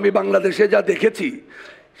 বছর আমি বাংলাদেশে যা দেখেছি,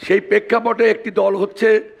 সেই প্রেক্ষাপটে একটি দল হচ্ছে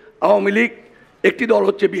আওয়ামী লীগ, একটি দল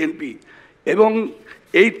হচ্ছে বিএনপি। এবং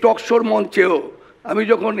এই টকশোর মঞ্চেও আমি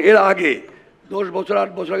যখন এর আগে 10 বছর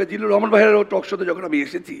 8 বছর আগে জিল্লুর রহমান ভাইয়েরও টকশোতে যখন আমি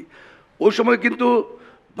এসেছি, ওই সময় কিন্তু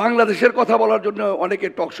বাংলাদেশের কথা বলার জন্য অনেকে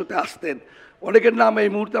টকশোতে আসতেন। অনেকের নাম এই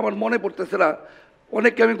মুহূর্তে আমার মনে পড়তেছে না,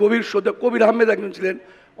 অনেককে আমি গভীর শ্রদ্ধা, কবির আহমেদ একজন ছিলেন,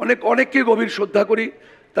 অনেককে গভীর শ্রদ্ধা করি,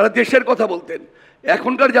 তারা দেশের কথা বলতেন।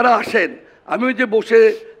 এখনকার যারা আসেন, আমি ওই যে বসে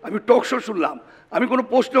আমি টকশো শুনলাম, আমি কোনো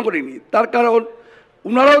প্রশ্ন করিনি, তার কারণ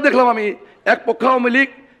ওনারাও দেখলাম আমি এক পক্ষ আওয়ামী লীগ,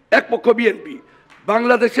 এক পক্ষ বিএনপি।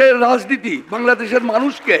 বাংলাদেশের রাজনীতি, বাংলাদেশের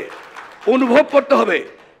মানুষকে অনুভব করতে হবে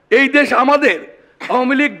এই দেশ আমাদের।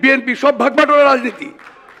 আওয়ামী লীগ বিএনপি সব ভাগবাটোয়ারা রাজনীতি,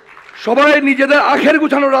 সবাই নিজেদের আখের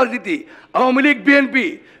গুছানোর রাজনীতি। আওয়ামী লীগ বিএনপি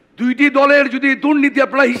দুইটি দলের যদি দুর্নীতি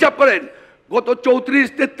আপনারা হিসাব করেন, গত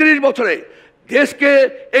 34-33 বছরে দেশকে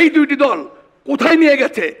এই দুইটি দল কোথায় নিয়ে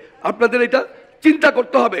গেছে আপনাদের এটা চিন্তা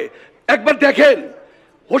করতে হবে। একবার দেখেন,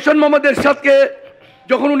 হোসেন মোহাম্মদ এরশাদকে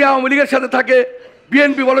যখন উনি আওয়ামী লীগের সাথে থাকে,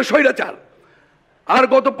 বিএনপি বলে স্বৈরাচার। আর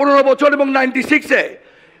গত 15 বছর এবং 96-এ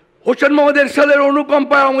হোসেন মোহাম্মদ এরশাদের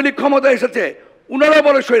অনুকম্পায় আওয়ামী লীগ ক্ষমতা এসেছে, উনারা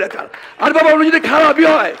বলে স্বৈরাচার। আর বাবা, উনি যদি খারাপই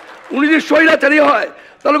হয়, উনি যদি স্বৈরাচারী হয়,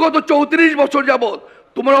 তাহলে গত 34 বছর যাবৎ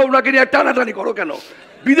তোমরা ওনাকে নিয়ে টানাটানি করো কেন?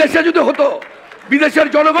 বিদেশে যদি হতো, বিদেশের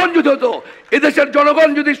জনগণ যদি হতো, এদেশের জনগণ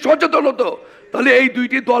যদি সচেতন হতো, তাহলে এই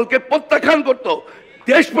দুইটি দলকে প্রত্যাখ্যান করতো।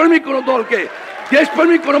 দেশপ্রেমিক কোনো দলকে,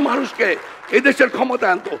 দেশপ্রেমিক কোনো মানুষকে এদেশের ক্ষমতা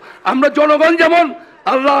আনতো। আমরা জনগণ যেমন,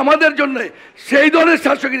 আল্লাহ আমাদের জন্য সেই দলের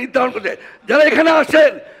শাসককে নির্ধারণ করছে। যারা এখানে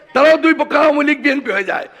আসেন তারাও দুই পক্ষ আওয়ামী লীগ বিএনপি হয়ে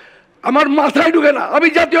যায়। আমার মাথায় ঢুকে না। আমি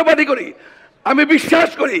জাতীয় পার্টি করি, আমি বিশ্বাস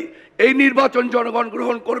করি এই নির্বাচন জনগণ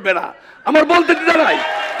গ্রহণ করবে না। আমার বলতে দিতে নাই,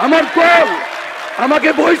 আমার দল আমাকে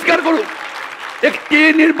বহিষ্কার করুক। একটি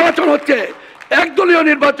নির্বাচন হচ্ছে একদলীয়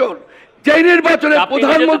নির্বাচন, যে নির্বাচনে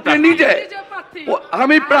প্রধানমন্ত্রী নিজে,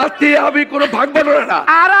 আমি প্রার্থী, আমি কোনো ভাগ বাটোয়ারা না।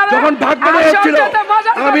 যখন ভাগ বাটোয়ারা হচ্ছিল,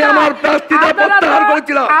 আমি আমার প্রার্থীতা প্রত্যাহার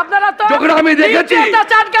করেছিলাম। যখন আমি দেখেছি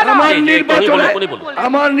আমার নির্বাচনে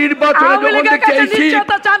যখন দেখেছি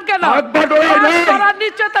ভাগ বাটোয়ারা নাই,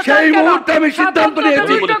 সেই মুহূর্তে আমি সিদ্ধান্ত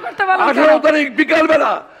নিয়েছি, 18 তারিখ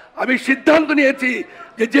বিকালবেলা আমি সিদ্ধান্ত নিয়েছি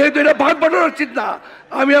যে যেহেতু এটা ভাগ বাটোয়ারা উচিত না,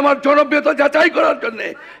 আমি আমার জনপ্রিয়তা যাচাই করার জন্য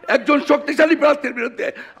একজন শক্তিশালী প্রার্থীর বিরুদ্ধে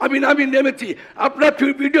আমি নেমেছি। আপনারা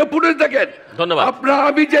ভিডিও ফুটেজ দেখেন। ধন্যবাদ। আপনারা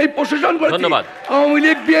আমি যে প্রশাসন করেছি, ধন্যবাদ। আওয়ামী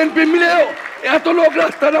লীগ বিএনপি মিলেও এত লোক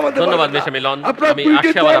রাস্তায় নামাতে পারে না। ধন্যবাদ মিস্টার মিলন। আপনারা আমি দুইটি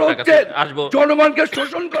আসছি দল আবার আপনার কাছে হচ্ছেন আসবো। জনগণকে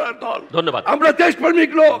শোষণ করার দল। ধন্যবাদ। আমরা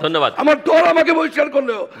দেশপ্রেমিক লোক। ধন্যবাদ। আমার দল আমাকে বহিষ্কার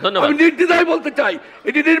করলেও ধন্যবাদ। আমি নির্দ্বিধায় বলতে চাই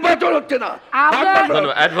এটি নির্বাচন হচ্ছে না।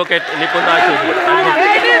 ধন্যবাদ অ্যাডভোকেট নিপুণ রায় চৌধুরী।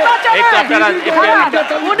 এই নির্বাচনে একটু আপনারা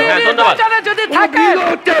উনি হ্যাঁ, ধন্যবাদ। নির্বাচনে যদি থাকেন,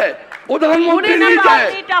 হচ্ছে প্রধানমন্ত্রী উনি নিজে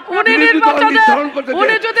উনি নির্বাচনে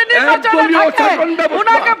উনি যদি নির্বাচনে থাকে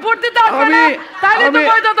ওনাকে ভোট দিতে আসবে না, তাহলে তো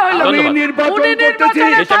বৈধতা হইল। আমি ধন্যবাদ। নির্বাচন উনি করতেছি।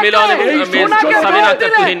 নির্বাচনে মিস্টার মিলন এবং এই মিস সংসদ সাবিনা ভোট আক্তার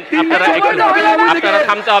দিলে তুহিন, আপনারা তিনি একটু সবাই আওয়ামী লীগের- আপনারা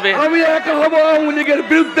থামতে হবে। আমি একা হব আওয়ামী লীগের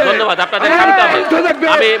বিরুদ্ধে। ধন্যবাদ, আপনাদের থামতে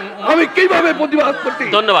হবে। আমি কিভাবে প্রতিবাদ করছি?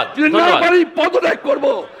 ধন্যবাদ, যদি না ধন্যবাদ। পারি পদত্যাগ করব।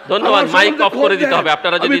 ধন্যবাদ। আমার মাইক সম্বন্ধে অফ করে খোঁজ দিতে নেন। হবে।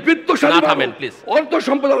 আপনারা আমি যদি বিত্তশালী না মানুষ, থামেন, প্লিজ।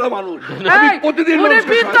 অর্থসম্পদালা মানুষ। আমি প্রতিদিন উনি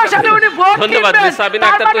মানুষকে বিত্তশালী, সহায়তা উনি করি। ভোট ধন্যবাদ, কিনবেন। মিস সাবিনা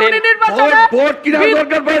আক্তার তারপর তুহিন। উনি নির্বাচনে ভোট কিনা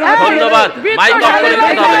দরকার বাইরে এই, ধন্যবাদ। মাইক অফ করে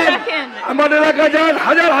দিতে হবে। আমার এলাকায় যান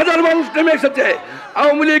হাজার হাজার মানুষ নেমে এসেছে।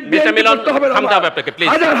 আওয়ামী লীগ মিস্টার মিলন, করতে হবে না থামতে হবে আমার। আপনাকে, প্লিজ।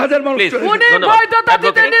 হাজার হাজার মানুষ প্লিজ। চলে এসেছে। উনি ধন্যবাদ। বৈধতা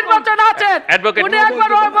দিতে অ্যাডভোকেট- নির্বাচন আছেন। অ্যাডভোকেট- উনি একবার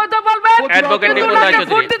অবৈধ বলবেন, অ্যাডভোকেট কিন্তু নিপুণ রায় উনাকে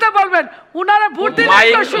চৌধুরী। ভোট দিতে বলবেন। উনারা ভোট দিলে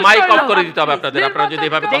মাইক তো সুস্থ মাইক অফ হইলো। করে দিতে হবে আপনাদের। আপনারা যদি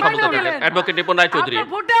এভাবে কথা বলতে নির্বাচনকে থাকেন। মাইনে অ্যাডভোকেট নিপুণ রায় চৌধুরী।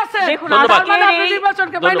 আপনি ভোটে আছেন। দেখুন, ধন্যবাদ। তার মানে আপনি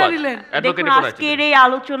নির্বাচনকে মাইনে ধন্যবাদ। নিলেন। অ্যাডভোকেট দেখুন, নিপুণ রায় আজকের চৌধুরী। এই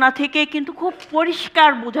আলোচনা থেকে কিন্তু খুব পরিষ্কার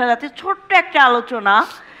বোঝা যাচ্ছে, ছোট্ট একটা আলোচনা,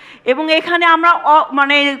 এবং এখানে আমরা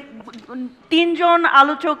মানে তিনজন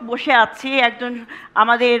আলোচক বসে আছি। একজন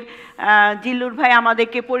আমাদের জিল্লুর ভাই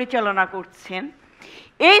আমাদেরকে পরিচালনা করছেন।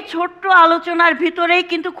 এই ছোট্ট আলোচনার ভিতরেই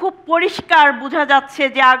কিন্তু খুব পরিষ্কার বোঝা যাচ্ছে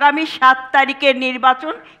যে আগামী 7 তারিখের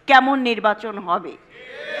নির্বাচন কেমন নির্বাচন হবে।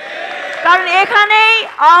 কারণ এখানেই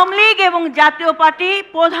আওয়ামী লীগ এবং জাতীয় পার্টি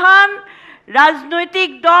প্রধান রাজনৈতিক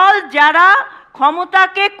দল, যারা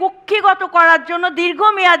ক্ষমতাকে কুক্ষিগত করার জন্য,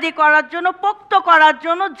 দীর্ঘমেয়াদী করার জন্য, পোক্ত করার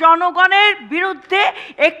জন্য জনগণের বিরুদ্ধে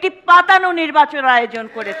একটি পাতানো নির্বাচন আয়োজন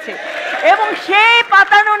করেছে। এবং সেই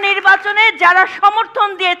পাতানো নির্বাচনে যারা সমর্থন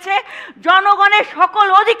দিয়েছে, জনগণের সকল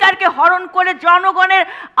অধিকারকে হরণ করে জনগণের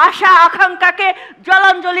আশা আকাঙ্ক্ষাকে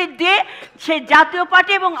জলাঞ্জলি দিয়ে সেই জাতীয়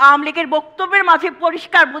পার্টি এবং আওয়ামী লীগের বক্তব্যের মাঝে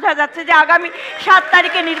পরিষ্কার বোঝা যাচ্ছে যে আগামী 7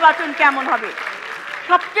 তারিখে নির্বাচন কেমন হবে।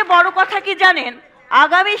 সবচেয়ে বড় কথা কি জানেন?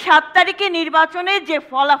 আগামী 7 তারিখে নির্বাচনে যে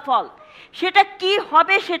ফলাফল সেটা কি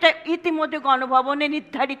হবে সেটা ইতিমধ্যে গণভবনে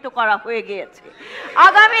নির্ধারিত করা হয়ে গিয়েছে।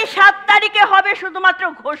 আগামী 7 তারিখে হবে শুধুমাত্র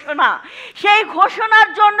ঘোষণা। সেই ঘোষণার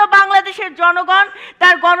জন্য বাংলাদেশের জনগণ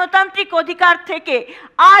তার গণতান্ত্রিক অধিকার থেকে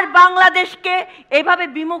আর বাংলাদেশকে এভাবে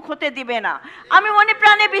বিমুখ হতে দিবে না। আমি মনে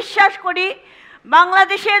প্রাণে বিশ্বাস করি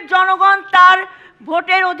বাংলাদেশের জনগণ তার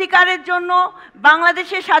ভোটের অধিকারের জন্য,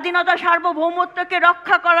 বাংলাদেশের স্বাধীনতা সার্বভৌমত্বকে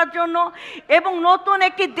রক্ষা করার জন্য এবং নতুন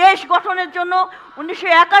একটি দেশ গঠনের জন্য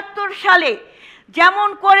 1971 সালে যেমন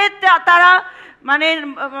করে তারা মানে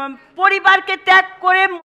পরিবারকে ত্যাগ করে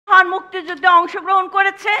মহান মুক্তিযুদ্ধে অংশগ্রহণ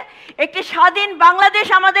করেছে, একটি স্বাধীন বাংলাদেশ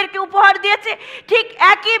আমাদেরকে উপহার দিয়েছে, ঠিক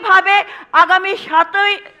একইভাবে আগামী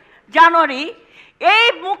 7ই জানুয়ারি এই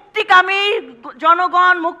মুক্তিকামী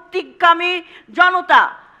জনগণ, মুক্তিকামী জনতা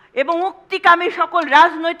এবং মুক্তিকামী সকল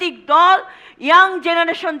রাজনৈতিক দল, ইয়াং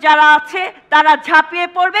জেনারেশন যারা আছে, তারা ঝাঁপিয়ে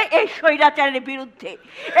পড়বে এই স্বৈরাচারের বিরুদ্ধে,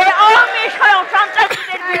 এই আওয়ামী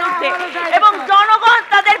সন্ত্রাসীদের বিরুদ্ধে, এবং জনগণ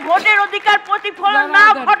তাদের ভোটের অধিকার প্রতিফলন না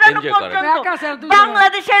ঘটানো পর্যন্ত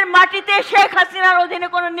বাংলাদেশের মাটিতে শেখ হাসিনার অধীনে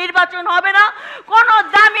কোনো নির্বাচন হবে না। কোনো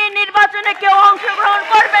দামি নির্বাচনে কেউ অংশগ্রহণ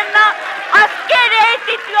করবেন না। আজকের এই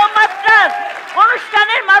 3য় মাত্রার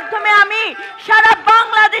অনুষ্ঠানের মাধ্যমে আমি সারা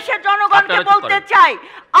বাংলাদেশের জনগণকে বলতে চাই,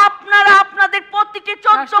 আপনারা আপনাদের প্রতিটি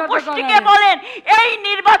 14 গোষ্ঠীকে বলেন এই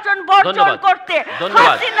নির্বাচন বর্জন করতে।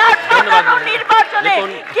 হাসিনার পাতানো নির্বাচনে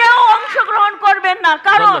কেউ অংশগ্রহণ করবেন না,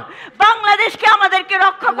 কারণ বাংলাদেশকে আমাদেরকে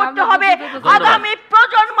রক্ষা করতে হবে। আগামী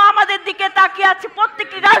প্রজন্ম আমাদের দিকে তাকিয়ে আছে,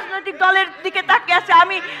 প্রত্যেকটি রাজনৈতিক দলের দিকে তাকিয়ে আছে।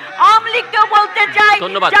 আমি আওয়ামী লীগকেও বলতে চাই,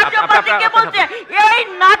 জাতীয় পার্টিকে বলতে, এই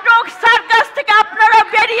নাটক সার্কাস থেকে আপনারা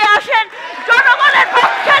বেরিয়ে আসেন, জনগণের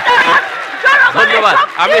পক্ষে দাঁড়ান। ধন্যবাদ।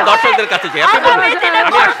 আমি দর্শকদের কাছে যাই।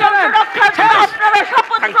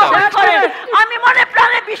 আমি মনে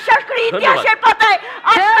প্রাণে বিশ্বাস করি ইতিহাসের পাতায়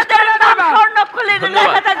আপনাদের নাম স্বর্ণাক্ষরে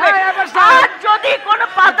লেখা থাকবে। আর যদি কোনো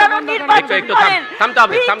পাতানো নির্বাচন করেন,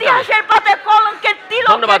 ইতিহাসের পাতায় কলঙ্কের তিলক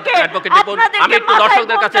রেখে আমি একটু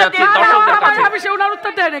দর্শকদের কাছে যাচ্ছি। দর্শকদের কাছে আমি সে উনার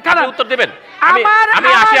উত্তর দেয় না, আপনি উত্তর দেবেন। আমি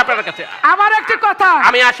আসি আপনার কাছে। আমার একটি কথা,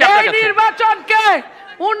 আমি আসি আপনার এই কাছে। নির্বাচনকে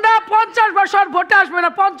উন্ডা 50 বছর ভোটে আসবে না,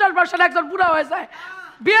 50 বছর একজন বুড়া হয়ে যায়।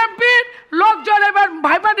 বিএনপির লোকজন এবার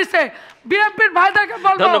ভাইবা দিছে, বিএনপির ভাইদেরকে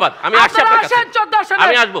বলবো, ধন্যবাদ। আমি আসছি আপনার কাছে। 14 আসনে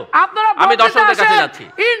আমি আসবো। আপনারা আমি দর্শকদের কাছে যাচ্ছি।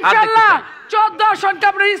 ইনশাআল্লাহ 14 আসনকে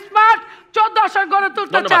আমরা স্মার্ট 14 আসন গড়ে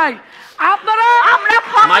তুলতে ধন্যবাদ। চাই। আপনারা আমরা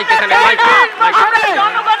মাইক এখানে, মাইক, মাইক।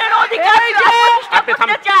 জনগণের অধিকার এই যে আপনি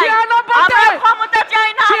থাম- চাই, 96 আমরা ক্ষমতা চাই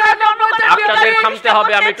না, আমরা জনগণের আপনাদের অধিকার থামতে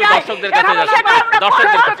হবে, আমি একটু চাই। দর্শকদের কাছে এবং যাচ্ছি। সেটা আমরা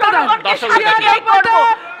দর্শকদের করবো, কাছে। জনগণকে দর্শকদের কাছে। সাথে করবো।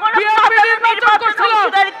 কোনো বিএনপি সাধারণ নির্বাচন নির্বাচন করছিল।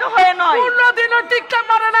 অংশীদারিত্ব হয়ে নয়। 15 দিনও টিকতে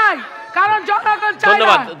পারে নাই, কারণ জনগণ চায় না।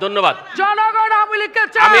 ধন্যবাদ, ধন্যবাদ। জনগণ আওয়ামী লীগকে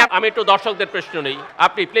আমি চায়। আমি একটু দর্শকদের প্রশ্ন নেই,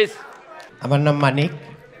 আপনি প্লিজ। আমার নাম মানিক,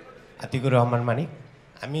 আতিকুর রহমান মানিক।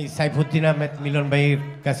 আমি সাইফুদ্দিন আহমেদ মিলন ভাইয়ের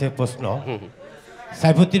কাছে প্রশ্ন।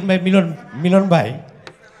 সাইফুদ্দিন ভাই, মিলন ভাই,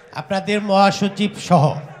 আপনাদের মহাসচিব সহ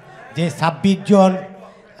যে 26 জন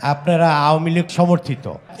আপনারা আওয়ামী লীগ সমর্থিত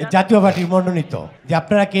জাতীয় পার্টির মনোনীত যে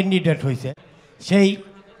আপনারা ক্যান্ডিডেট হয়েছে, সেই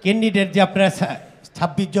ক্যান্ডিডেট যে আপনারা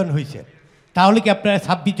 26 জন হয়েছে, তাহলে কি আপনারা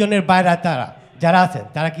 26 জনের বাইরে তারা যারা আছেন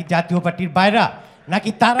তারা কি জাতীয় পার্টির বাইরা, নাকি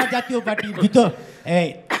তারা জাতীয় পার্টির ভিতর? এই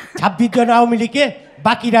 26 জন আওয়ামী লীগে,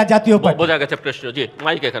 বাকিরা জাতীয় পার্টি? বোঝা গেছে প্রশ্ন। জি,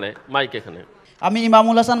 মাইক এখানে, মাইক এখানে। আমি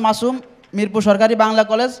ইমামুল হাসান মাসুম, মিরপুর সরকারি বাংলা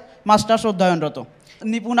কলেজ মাস্টার্স অধ্যয়নরত।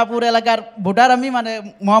 নিপুনাপুর এলাকার ভোটার আমি, মানে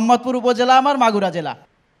মোহাম্মদপুর উপজেলা আমার, মাগুরা জেলা।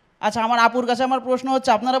 আচ্ছা, আমার আপুর কাছে আমার প্রশ্ন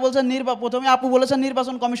হচ্ছে, আপনারা বলছেন প্রথমে আপু বলেছেন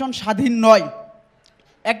নির্বাচন কমিশন স্বাধীন নয়।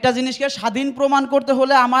 একটা জিনিসকে স্বাধীন প্রমাণ করতে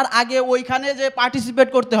হলে আমার আগে ওইখানে যে পার্টিসিপেট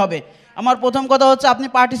করতে হবে। আমার প্রথম কথা হচ্ছে, আপনি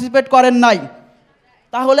পার্টিসিপেট করেন নাই,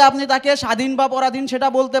 তাহলে আপনি তাকে স্বাধীন বা পরাধীন সেটা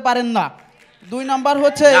বলতে পারেন না। 2 নম্বর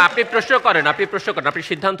হচ্ছে, না, আপনি প্রশ্ন করেন, আপনি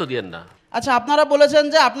সিদ্ধান্ত দিয়েন না। আচ্ছা, আপনারা বলেছেন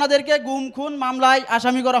যে আপনাদেরকে গুম খুন মামলায়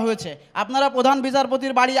আসামি করা হয়েছে। আপনারা প্রধান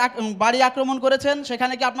বিচারপতির বাড়ি আক্রমণ করেছেন,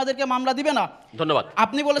 সেখানে কি আপনাদেরকে মামলা দিবে না? ধন্যবাদ।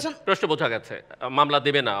 আপনি বলেছেন প্রশ্ন বোঝা গেছে, মামলা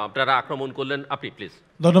দেবে না, আপনারা আক্রমণ করলেন। আপনি প্লিজ।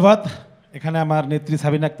 ধন্যবাদ। এখানে আমার নেত্রী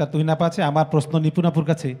সাবিনা আক্তার তুহিন আপা আছে। আমার প্রশ্ন নিপুণাপুর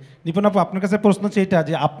কাছে। নিপুণাপু, আপনার কাছে প্রশ্ন হচ্ছে এটা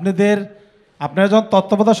যে আপনারা যখন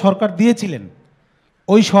তত্ত্বাবধায়ক সরকার দিয়েছিলেন,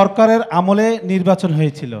 ওই সরকারের আমলে নির্বাচন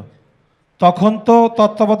হয়েছিল, তখন তো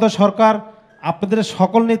তত্ত্বাবধায়ক সরকার আপনাদের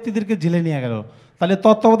সকল নেত্রীদেরকে জেলে নিয়ে গেল। তাহলে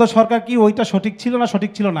তত্ত্বাবধায়ক সরকার কি ওইটা সঠিক ছিল না?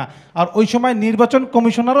 সঠিক ছিল না। আর ওই সময় নির্বাচন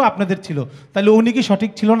কমিশনারও আপনাদের ছিল, তাহলে উনি কি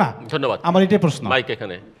সঠিক ছিল না? ধন্যবাদ। আমার এটাই প্রশ্ন। মাইক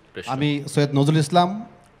এখানে। প্রশ্ন। আমি সৈয়দ নজরুল ইসলাম,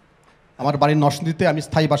 আমার বাড়ির নরসিংদীতে, আমি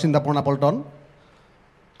স্থায়ী বাসিন্দা পুরানা পল্টন।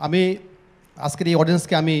 আমি আজকের এই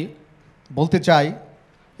অডিয়েন্সকে আমি বলতে চাই,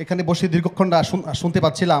 এখানে বসে দীর্ঘক্ষণ শুনতে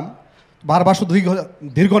পাচ্ছিলাম, বারবার শুধু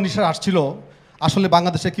দীর্ঘ নিঃশ্বাস আসছিল আসলে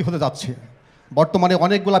বাংলাদেশে কী হতে যাচ্ছে। বর্তমানে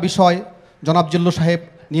অনেকগুলা বিষয় জনাব জিল্লু সাহেব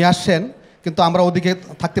নিয়ে আসছেন, কিন্তু আমরা ওদিকে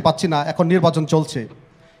থাকতে পাচ্ছি না। এখন নির্বাচন চলছে।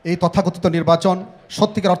 এই তথাকথিত নির্বাচন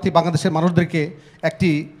সত্যিকার অর্থে বাংলাদেশের মানুষদেরকে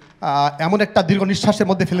একটি এমন একটা দীর্ঘ নিঃশ্বাসের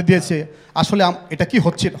মধ্যে ফেলে দিয়েছে। আসলে এটা কি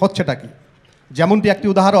হচ্ছেটা কি? যেমনটি একটি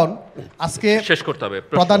উদাহরণ, আজকে শেষ করতে হবে।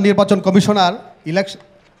 প্রধান নির্বাচন কমিশনার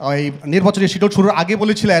এই নির্বাচনী শিডিউল শুরুর আগে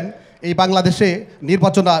বলেছিলেন, এই বাংলাদেশে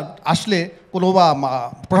নির্বাচন আসলে কোনো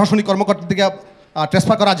প্রশাসনিক কর্মকর্তাদেরকে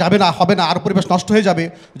ট্রান্সফার করা যাবে না, হবে না, আর পরিবেশ নষ্ট হয়ে যাবে।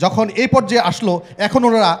 যখন এই পর্যায়ে আসলো, এখন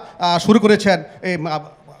ওনারা শুরু করেছেন এই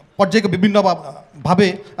পর্যায়কে বিভিন্নভাবে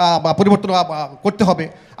পরিবর্তন করতে হবে।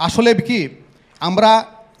 আসলে কি আমরা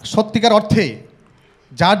সত্যিকার অর্থে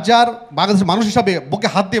যার বাংলাদেশের মানুষ হিসাবে বুকে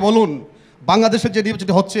হাত দিয়ে বলুন, বাংলাদেশের যে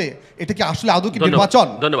নির্বাচন হচ্ছে এটা কি আসলে আদৌ কি নির্বাচন?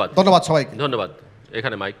 ধন্যবাদ। ধন্যবাদ সবাইকে। ধন্যবাদ।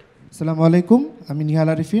 এখানে মাইক। আসসালামু আলাইকুম, আমি নিহাল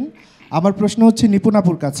আরিফিন। আমার প্রশ্ন হচ্ছে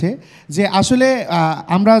নিপুণাপুর কাছে যে আসলে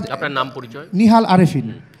আমরা, আপনার নাম পরিচয়? নিহাল আরিফিন,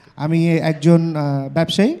 আমি একজন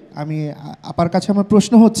ব্যবসায়ী। আমি আপার কাছে আমার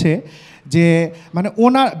প্রশ্ন হচ্ছে যে মানে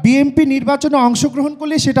ওনার বিএনপি নির্বাচনে অংশগ্রহণ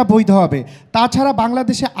করলে সেটা বৈধ হবে, তাছাড়া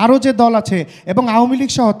বাংলাদেশে আরও যে দল আছে এবং আওয়ামী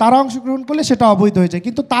লীগ সহ তারা অংশগ্রহণ করলে সেটা অবৈধ হয়ে যায়,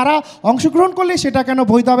 কিন্তু তারা অংশগ্রহণ করলে সেটা কেন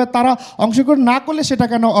বৈধ হবে, তারা অংশগ্রহণ না করলে সেটা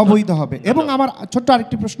কেন অবৈধ হবে? এবং আমার ছোট্ট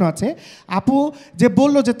আরেকটি প্রশ্ন আছে, আপু যে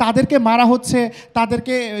বলল যে তাদেরকে মারা হচ্ছে,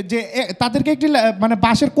 তাদেরকে একটি মানে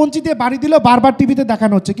বাঁশের কঞ্চি দিয়ে বাড়ি দিলেও বারবার টিভিতে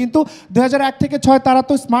দেখানো হচ্ছে, কিন্তু 2001 থেকে 2006 তারা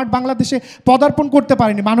তো স্মার্ট বাংলাদেশে পদার্পণ করতে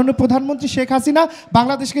পারেনি। মাননীয় প্রধানমন্ত্রী শেখ হাসিনা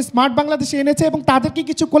বাংলাদেশকে স্মার্ট বাংলাদেশে এনেছে এবং তাদেরকে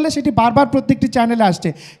কিছু করলে সেটি বারবার প্রত্যেকটি চ্যানেলে আসছে,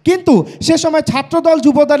 কিন্তু সে সময় ছাত্রদল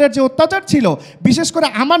যুবদলের যে অত্যাচার ছিল, বিশেষ করে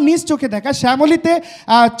আমার নিজ চোখে দেখা শ্যামলীতে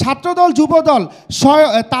ছাত্রদল যুবদল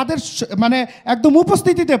তাদের মানে একদম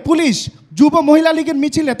উপস্থিতিতে পুলিশ যুব মহিলা লীগের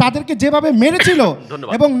মিছিলে তাদেরকে যেভাবে মেরেছিল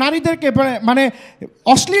এবং নারীদেরকে মানে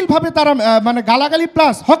অশ্লীলভাবে তারা মানে গালাগালি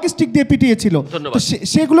প্লাস হকি স্টিক দিয়ে পিটিয়েছিল,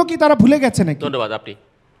 সেগুলো কি তারা ভুলে গেছে নাকি? ধন্যবাদ। আপনি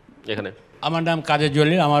এখানে। আমার নাম কাদের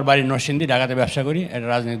জলিল, আমার বাড়ি নরসিংদী, ঢাকাতে ব্যবসা করি। একটা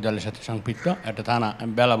রাজনৈতিক দলের সাথে সম্পৃক্ত, একটা থানা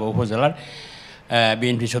বেলাবা উপজেলার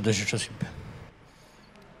বিএনপি সদস্য সচিব।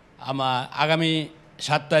 আগামী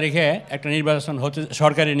 7 তারিখে একটা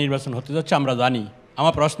সরকারি নির্বাচন হতে যাচ্ছে, আমরা জানি।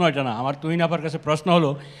 আমার প্রশ্ন এটা না, আমার তুহিন আপার কাছে প্রশ্ন হলো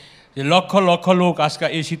যে লক্ষ লক্ষ লোক আজকে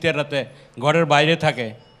এই শীতের রাতে ঘরের বাইরে থাকে,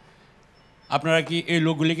 আপনারা কি এই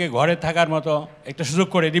লোকগুলিকে ঘরে থাকার মতো একটা সুযোগ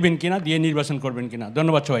করে দিবেন কিনা, দিয়ে নির্বাচন করবেন কিনা?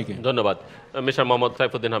 ধন্যবাদ সবাইকে। ধন্যবাদ। মিস্টার মোহাম্মদ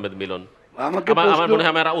সাইফুদ্দিন আহমেদ মিলন। আমার মনে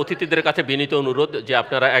হয় আমার অতিথিদের কাছে বিনীত অনুরোধ যে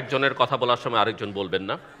আপনারা একজনের কথা বলার সময় আরেকজন বলবেন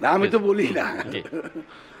না। আমি তো বলি না।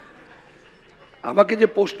 আমাকে যে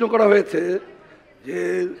প্রশ্ন করা হয়েছে যে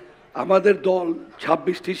আমাদের দল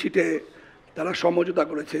 26টি সিটে তারা সমঝোতা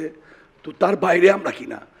করেছে, তো তার বাইরে আমরা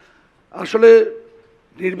কিনা। আসলে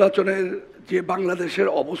নির্বাচনের যে বাংলাদেশের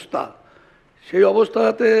অবস্থা, সেই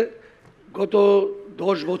অবস্থাতে গত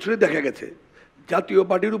 10 বছরে দেখা গেছে জাতীয়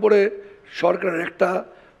পার্টির উপরে সরকারের একটা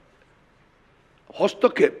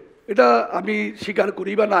হস্তক্ষেপ, এটা আমি স্বীকার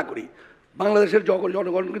করি বা না করি, বাংলাদেশের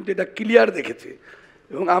জনগণ কিন্তু এটা ক্লিয়ার দেখেছে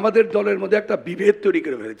এবং আমাদের দলের মধ্যে একটা বিভেদ তৈরি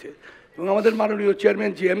করে ফেলেছে। এবং আমাদের মাননীয়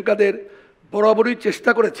চেয়ারম্যান জি এম কাদের বরাবরই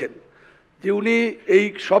চেষ্টা করেছেন যে উনি এই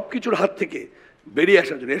সব কিছুর হাত থেকে বেরিয়ে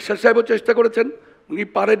আসার জন্য। এরশাদ সাহেবও চেষ্টা করেছেন, উনি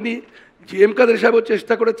পারেননি। জি এম কাদের সাহেবও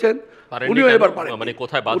চেষ্টা করেছেন, উনিও এবার পারেন,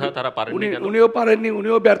 উনিও পারেননি,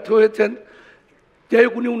 উনিও ব্যর্থ হয়েছেন। যাই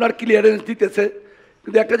হোক, উনি উনার ক্লিয়ারেন্স দিতেছে।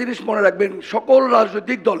 কিন্তু একটা জিনিস মনে রাখবেন, সকল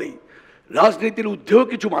রাজনৈতিক দলেই রাজনীতির ঊর্ধ্বেও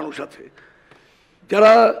কিছু মানুষ আছে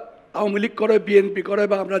যারা আওয়ামী লীগ করে, বিএনপি করে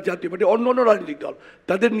বা আমরা জাতীয় পার্টি, অন্য অন্য রাজনৈতিক দল,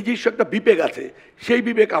 তাদের নিজস্ব একটা বিবেক আছে। সেই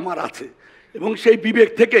বিবেক আমার আছে এবং সেই বিবেক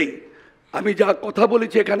থেকেই আমি যা কথা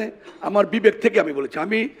বলেছি এখানে, আমার বিবেক থেকে আমি বলেছি।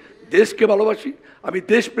 আমি দেশকে ভালোবাসি, আমি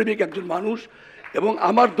দেশপ্রেমিক একজন মানুষ এবং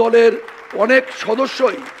আমার দলের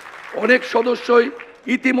অনেক সদস্যই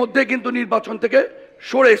ইতিমধ্যে কিন্তু নির্বাচন থেকে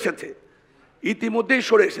ইতিমধ্যেই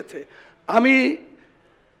সরে এসেছে। আমি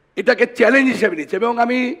এটাকে চ্যালেঞ্জ হিসেবে নিচ্ছি এবং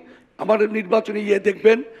আমি আমার নির্বাচনে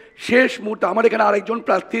দেখবেন শেষ মুহূর্তে আমার এখানে আরেকজন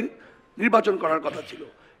প্রার্থীর নির্বাচন করার কথা ছিল,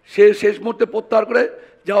 সে শেষ মুহূর্তে প্রত্যাহার করে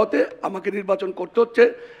যাওয়াতে আমাকে নির্বাচন করতে হচ্ছে।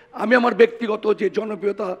 আমি আমার ব্যক্তিগত যে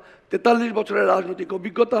জনপ্রিয়তা, 43 বছরের রাজনৈতিক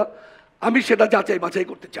অভিজ্ঞতা, আমি সেটা যাচাই বাছাই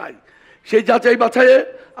করতে চাই। সেই যাচাই বাছাইয়ে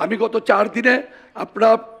আমি গত 4 দিনে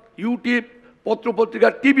আপনার ইউটিউব,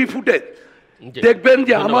 পত্রপত্রিকার টিভি ফুটেজ দেখবেন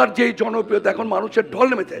যে আমার যে জনপ্রিয়তা এখন মানুষের ঢল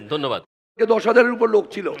নেমেছে। ধন্যবাদ। 10,000-এর উপর লোক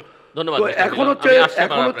ছিল। ধন্যবাদ। এখন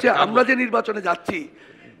হচ্ছে আমরা যে নির্বাচনে যাচ্ছি,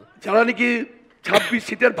 যারা নাকি 26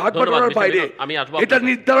 সিটের ভাগ বাটোয়ারার বাইরে, এটা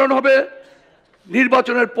নির্ধারণ হবে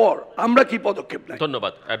নির্বাচনের পর আমরা কি পদক্ষেপ নেই।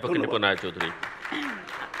 ধন্যবাদ অ্যাডভোকেট নিপুণ চৌধুরী।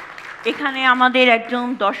 এখানে আমাদের একজন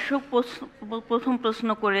দর্শক প্রথম প্রশ্ন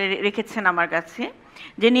করে রেখেছেন আমার কাছে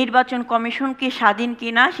যে নির্বাচন কমিশন কি স্বাধীন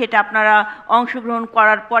কিনা, সেটা আপনারা অংশগ্রহণ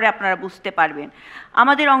করার পরে আপনারা বুঝতে পারবেন।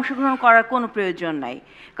 আমাদের অংশগ্রহণ করার কোনো প্রয়োজন নাই,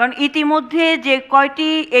 কারণ ইতিমধ্যে যে কয়টি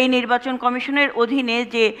এই নির্বাচন কমিশনের অধীনে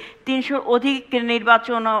যে 300 অধিক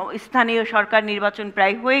নির্বাচন, স্থানীয় সরকার নির্বাচন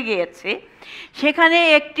প্রায় হয়ে গিয়েছে, সেখানে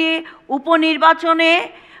একটি উপনির্বাচনে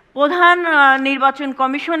প্রধান নির্বাচন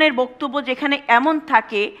কমিশনের বক্তব্য যেখানে এমন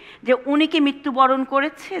থাকে যে উনি কি মৃত্যুবরণ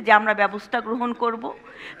করেছে যে আমরা ব্যবস্থা গ্রহণ করব।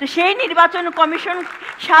 তো সেই নির্বাচন কমিশন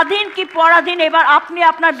স্বাধীন কি পরাধীন, এবার আপনি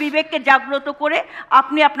আপনার বিবেককে জাগ্রত করে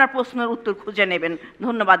আপনি আপনার প্রশ্নের উত্তর খুঁজে নেবেন।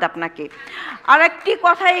 ধন্যবাদ আপনাকে। আরেকটি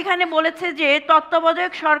কথা এখানে বলেছে যে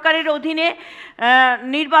তত্ত্বাবধায়ক সরকারের অধীনে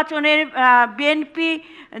নির্বাচনের বিএনপি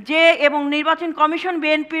যে এবং নির্বাচন কমিশন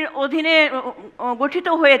বিএনপির অধীনে গঠিত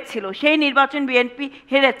হয়েছিল, সেই নির্বাচন বিএনপি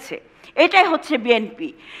হেরেছে। এটাই হচ্ছে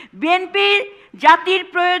বিএনপি জাতির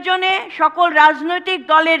প্রয়োজনে সকল রাজনৈতিক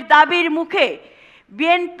দলের দাবির মুখে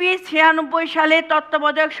বিএনপি 96 সালে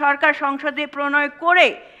তত্ত্বাবধায়ক সরকার সংসদে প্রণয় করে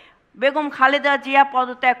বেগম খালেদা জিয়া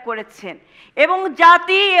পদত্যাগ করেছেন এবং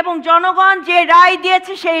জাতি এবং জনগণ যে রায়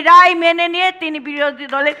দিয়েছে সেই রায় মেনে নিয়ে তিনি বিরোধী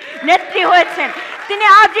দলের নেত্রী হয়েছেন। তিনি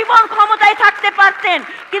আজীবন ক্ষমতায় থাকতে পারতেন,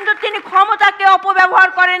 কিন্তু তিনি ক্ষমতাকে অপব্যবহার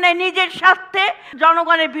করেন নাই নিজের স্বার্থে,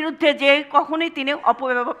 জনগণের বিরুদ্ধে যে কখনোই তিনি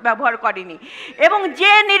অপব্যবহার করেনি। এবং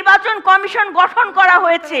যে নির্বাচন কমিশন গঠন করা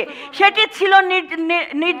হয়েছে সেটি ছিল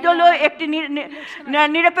নির্দলীয় একটি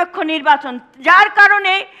নিরপেক্ষ নির্বাচন, যার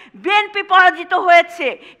কারণে বিএনপি পরাজিত হয়েছে,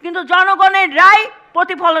 কিন্তু জনগণের রায়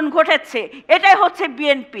প্রতিফলন ঘটেছে। এটাই হচ্ছে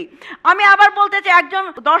বিএনপি। আমি আবার বলতে চাই, একজন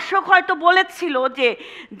দর্শক হয়তো বলেছিল যে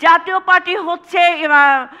জাতীয় পার্টি হচ্ছে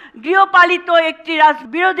গৃহপালিত একটি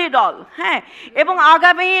বিরোধী দল, হ্যাঁ, এবং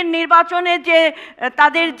আগামী নির্বাচনে যে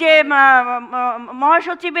তাদের যে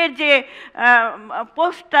মহাসচিবের যে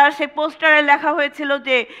পোস্টার, সেই পোস্টারে লেখা হয়েছিল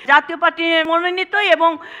যে জাতীয় পার্টি মনোনীত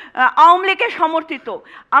এবং আওয়ামী লীগের সমর্থিত।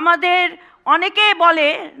 আমাদের অনেকে বলে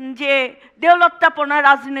যে দেউলত্তাপনা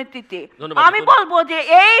রাজনীতিতে। আমি বলবো যে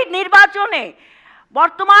এই নির্বাচনে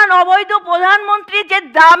বর্তমান অবৈধ প্রধানমন্ত্রী যে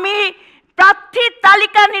দামি প্রার্থীর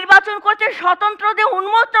তালিকা নির্বাচন করছে, স্বতন্ত্রদের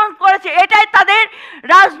উন্মোচন করেছে, এটাই তাদের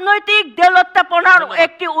রাজনৈতিক দেউলত্তাপনার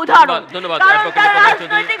একটি উদাহরণ। কারণ তারা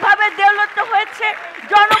রাজনৈতিকভাবে দেউলত্ত হয়েছে,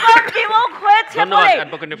 জনগণ বিমুখ হয়েছে বলে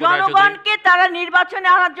জনগণকে তারা নির্বাচনে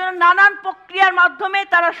আনার জন্য নানান প্রক্রিয়ার মাধ্যমে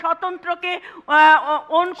তারা স্বতন্ত্রকে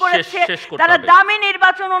অন করেছে, তারা দামি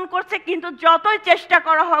নির্বাচন অন করছে। কিন্তু যতই চেষ্টা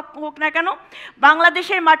করা হোক না কেন,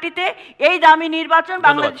 বাংলাদেশের মাটিতে এই দামি নির্বাচন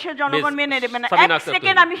বাংলাদেশের জনগণ মেনে নেবে না। এক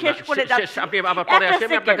সেকেন্ড আমি শেষ করে যাচ্ছি। শেষ, আপনি আবার পরে আসেন,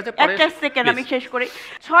 আমি আপনার কাছে পরে একটা সেকেন্ড আমি শেষ করি।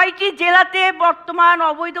 6টি জেলাতে বর্তমান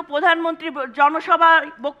অবৈধ প্রধানমন্ত্রী জনসভা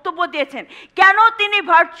বক্তব্য দিয়েছেন, কেন তিনি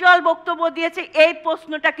ভার্চুয়াল বক্তব্য দিয়েছে এই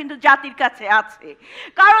প্রশ্নটা কিন্তু জাতির কাছে আছে,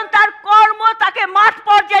 কারণ তার কর্ম তাকে মাঠ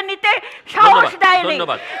পর্যায়ে নিতে সাহস দেয়নি,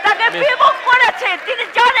 তাকে বিমুখ করেছে। তিনি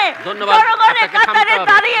জানে জনগণের কাতারে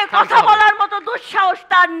দাঁড়িয়ে কথা বলার মতো দুঃসাহস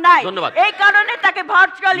তার নাই, এই কারণে তাকে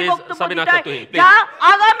ভার্চুয়ালি বক্তব্য দিতে হয়, যা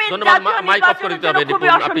আগামী খুবই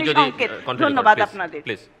অশনি সংকেত। ধন্যবাদ আপনাদের।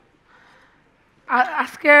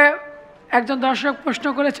 আজকে একজন দর্শক প্রশ্ন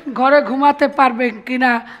করেছেন ঘরে ঘুমাতে পারবেন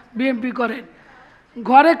কিনা বিএমপি করেন।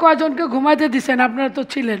 ঘরে কয়জনকে ঘুমাইতে দিচ্ছেন? আপনারা তো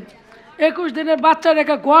ছিলেন। 21 দিনের বাচ্চা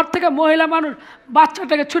রেখে ঘর থেকে মহিলা মানুষ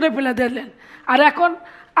বাচ্চাটাকে ছুঁড়ে ফেলে দিলেন, আর এখন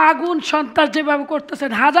আগুন সন্ত্রাস যেভাবে করতেছেন,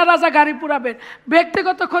 হাজার হাজার গাড়ি পুরাবেন,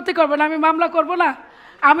 ব্যক্তিগত ক্ষতি করবেন, আমি মামলা করব না?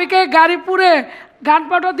 আমি কে গাড়ি পুড়ে গান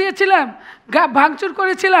পাউডার দিয়েছিলাম, ভাঙচুর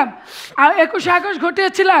করেছিলাম, আর 21 আগস্ট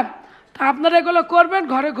ঘটিয়েছিলাম? তা আপনারা এগুলো করবেন,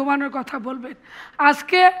 ঘরে ঘুমানোর কথা বলবেন।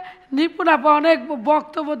 আজকে নিপুণ আপা অনেক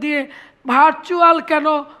বক্তব্য দিয়ে ভার্চুয়াল কেন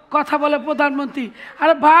কথা বলে প্রধানমন্ত্রী, আর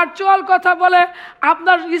ভার্চুয়াল কথা বলে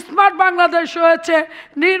আপনার স্মার্ট বাংলাদেশ হয়েছে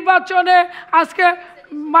নির্বাচনে, আজকে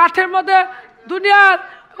মাঠের মধ্যে দুনিয়ার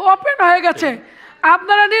ওপেন হয়ে গেছে।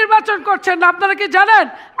 আপনারা নির্বাচন করছেন না, আপনারা কি জানেন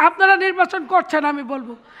আপনারা নির্বাচন করছেন? আমি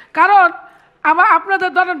বলবো, কারণ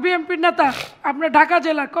আপনাদের ধরেন বিএনপির নেতা আপনার ঢাকা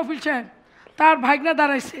জেলার কফিল সাহেব, তার ভাইগনা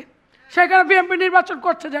দাঁড়াইছে, সেখানে বিএনপি নির্বাচন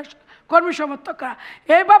করছে যে কর্মী সমর্থকরা।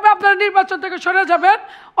 এইভাবে আপনারা নির্বাচন থেকে সরে যাবেন,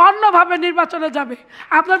 অন্যভাবে নির্বাচনে যাবে।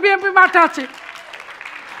 আপনার বিএনপি মাঠে আছে,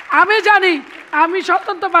 আমি জানি, আমি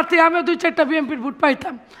স্বতন্ত্র প্রার্থী, আমি 2-4টা বিএনপির ভোট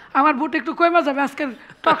পাইতাম, আমার ভোট একটু কমে যাবে আজকের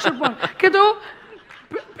টকশোর পর, কিন্তু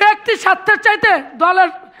ব্যক্তির স্বার্থের চাইতে দলের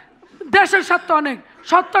দেশের স্বার্থ অনেক।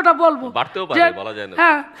 সত্যটা বলবো,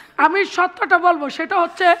 হ্যাঁ আমি সত্যটা বলবো, সেটা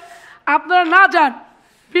হচ্ছে আপনারা না যান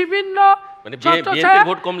বিভিন্ন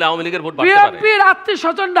বিএনপির আত্মীয়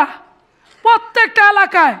স্বজনরা প্রত্যেকটা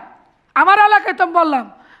এলাকায়, আমার এলাকায় তো বললাম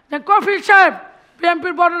যে কফিল সাহেব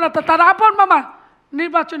বিএনপির বড় নেতা, তার আপন মামা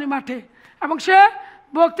নির্বাচনী মাঠে, এবং সে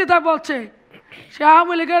বক্তৃতা বলছে, সে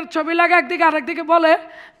আওয়ামী লীগের ছবি লাগে একদিকে, আরেকদিকে বলে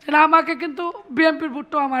যে আমাকে কিন্তু বিএনপির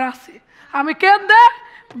ভোটটাও আমার আছে, আমি কেন্দ্রে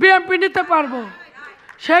বিএনপি নিতে পারবো।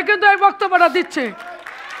 সে কিন্তু এই বক্তব্যটা দিচ্ছে,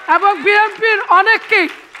 এবং বিএনপির অনেককেই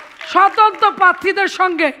স্বতন্ত্র প্রার্থীদের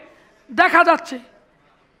সঙ্গে দেখা যাচ্ছে,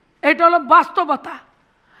 এটা হলো বাস্তবতা।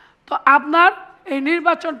 তো আপনার এই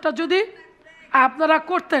নির্বাচনটা যদি আপনারা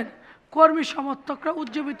করতেন, কর্মী সমর্থকরা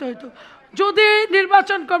উজ্জীবিত হইতো। যদি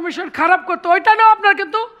নির্বাচন কমিশন খারাপ করতো, ওইটা নিয়েও আপনার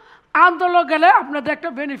কিন্তু আন্দোলন গেলে আপনাদের একটা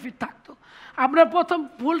বেনিফিট থাকতো। আপনার প্রথম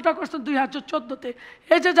ভুলটা করছেন 2014-তে,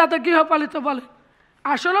 এই যে যাদের গৃহপালিত বলে,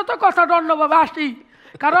 আসলে তো কথাটা অন্যভাবে আসি,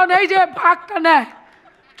 কারণ এই যে ভাগটা নেয়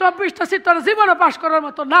 24টা সিট তারা জীবনে পাশ করার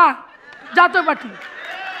মতো না জাতীয় পার্টি,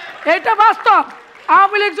 এইটা বাস্তব।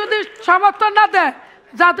 আওয়ামী লীগ যদি সমর্থন না দেয়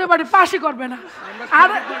জাতীয় পার্টি পাশই করবে না। আর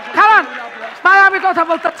কারণ ভাই আমি কথা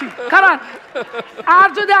বলতেছি, কারণ আর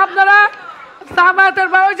যদি আপনারা জামায়াতের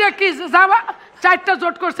বা ওই যে কি 4টা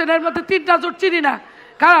জোট করছেন, এর মধ্যে 3টা জোট চিনি না,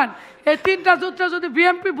 কারণ এই 3টা জোটটা যদি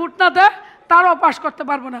বিএনপি ভোট না দেয় তারাও পাশ করতে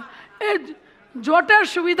পারবো না। এই জোটের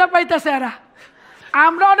সুবিধা পাইতেছে এরা।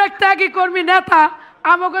 আমরা অনেক ত্যাগী কর্মী নেতা,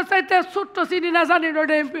 আমাকে চাইতে ছোট্ট চিনি না জানি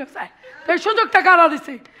রোডে এমপি চাই, তো এই সুযোগটা কারা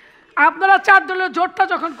দিছে? আপনারা 4 দলীয় জোটটা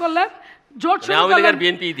যখন করলেন, জোট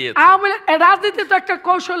রাজনীতি তো একটা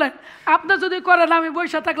কৌশলে, আপনি যদি করেন আমি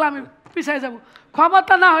বসে থাকলে আমি পিছাই যাব,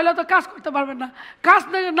 ক্ষমতা না হইলে তো কাজ করতে পারবেন না, কাজ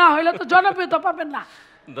না হইলে তো জনপ্রিয়তা পাবেন না।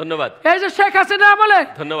 ধন্যবাদ। এই যে শেখ হাসিনা আমলে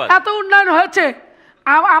এত উন্নয়ন হয়েছে,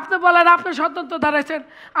 আপনি বলেন আপনি স্বতন্ত্র দাঁড়াইছেন,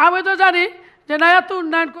 আমি তো জানি যে না এত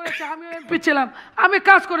উন্নয়ন করেছে, আমি এমপি ছিলাম, আমি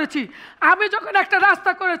কাজ করেছি। আমি যখন একটা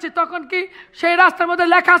রাস্তা করেছি তখন কি সেই রাস্তার মধ্যে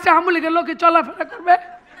লেখা আছে আওয়ামী লীগের লোকে চলাফেরা করবে?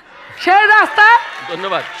 সেই রাস্তা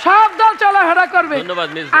ধন্যবাদ সব দল চলাফেরা করবে।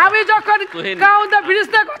 আমি যখন কাউন্ডা ব্রিজ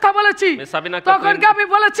নিয়ে কথা বলেছি তখন কি আমি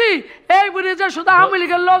বলেছি এই ব্রিজে শুধু আওয়ামী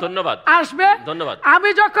লীগের লোক আসবে? আমি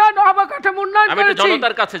যখন অবকাঠামো উন্নয়ন করেছি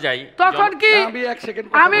জনতার কাছে যাই তখন কি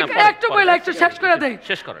আমি একটু বলে একটু শেষ করে দেই,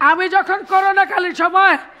 আমি যখন করোনাকালীন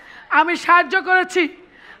সময় আমি সাহায্য করেছি,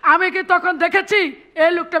 আমি কি তখন দেখেছি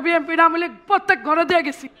এই লোকটা বিএনপি আওয়ামী লীগ প্রত্যেক ঘরে দিয়ে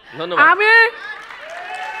গেছি?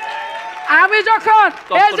 আমি যখন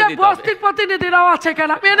এই যে বস্তির প্রতিনিধিরাও আছে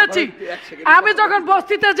কেন আমি এনেছি, আমি যখন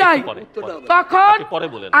বস্তিতে যাই তখন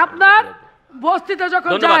আপনার বস্তিতে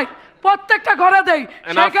যখন যাই প্রত্যেকটা ঘরে দেই,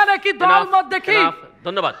 সেখানে কি দল মত দেখি?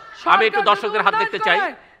 ধন্যবাদ। আমি একটু দর্শকদের হাত দেখতে চাই।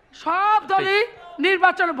 সব দলই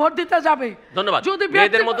নির্বাচনে ভোট দিতে যাবে। ধন্যবাদ। যদি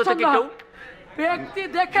এদের মধ্যে থেকে কেউ ব্যক্তি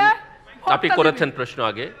দেখে আপনি করেছেন প্রশ্ন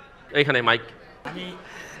আগে, এইখানে মাইক। আমি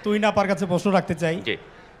তুহিন আপার কাছে প্রশ্ন রাখতে চাই।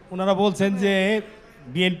 ওনারা বলছেন যে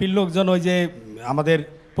বিএনপির লোকজন ওই যে আমাদের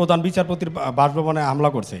প্রধান বিচারপতির বাসভবনে হামলা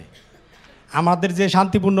করছে, আমাদের যে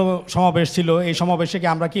শান্তিপূর্ণ সমাবেশ ছিল এই সমাবেশে কি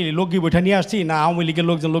আমরা কি লোকগি বৈঠা নিয়ে আসছি না আওয়ামী লীগের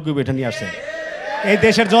লোকজন লোকগি বৈঠা নিয়ে আসছে? এই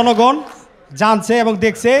দেশের জনগণ জানছে এবং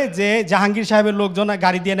দেখছে যে জাহাঙ্গীর সাহেবের লোকজন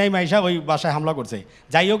গাড়ি দিয়ে নেই মাইশা ওই বাসায় হামলা করছে।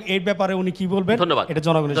 যাই হোক এর ব্যাপারে উনি কি বলবেন? ধন্যবাদ, এটা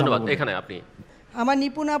জনগণের ধন্যবাদ। এখানে আপনি আমার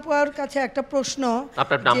নিপুণ আপুর কাছে একটা প্রশ্ন।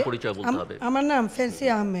 আপনার নাম পরিচয় বলতে হবে। আমার নাম ফেন্সি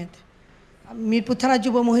আহমেদ, মিরপুর থানা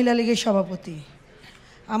যুব মহিলা লীগের সভাপতি।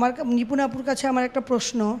 আমার নিপুণ আপুর কাছে আমার একটা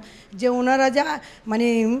প্রশ্ন যে ওনারা যা মানে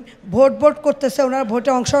ভোট করতেছে, ওনারা ভোটে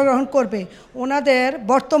অংশগ্রহণ করবে, ওনাদের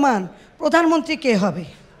বর্তমান প্রধানমন্ত্রী কে হবে?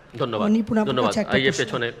 ধন্যবাদ, ধন্যবাদ।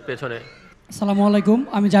 পেছনে। আসসালামু আলাইকুম,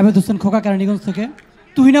 আমি জাভেদ হোসেন খোকা, কেরানীগঞ্জ থেকে।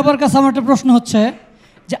 তুহিন আপার কাছে আমার একটা প্রশ্ন হচ্ছে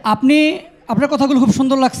যে আপনার কথাগুলো খুব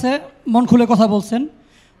সুন্দর লাগছে, মন খুলে কথা বলছেন।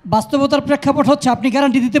 বাস্তবতার প্রেক্ষাপট হচ্ছে আপনি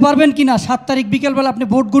গ্যারান্টি দিতে পারবেন কি না 7 তারিখ বিকেলবেলা আপনি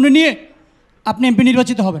ভোট গুনে নিয়ে আপনি এমপি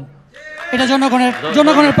নির্বাচিত হবেন? এটা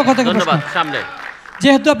জনগণের পক্ষ থেকে প্রশ্ন।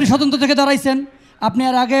 যেহেতু আপনি স্বতন্ত্র থেকে দাঁড়াইছেন, আপনি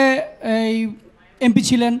আর আগে এই এমপি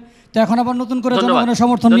ছিলেন, তো এখন আবার নতুন করে জনগণের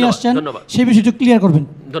সমর্থন নিয়ে আসছেন, সেই বিষয়টা ক্লিয়ার করবেন।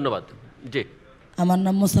 ধন্যবাদ। জি, আমার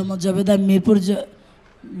নাম মোসাম্মদ জাভেদ, আমি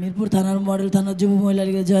মিরপুর থানার মডেল থানার যুব মহিলা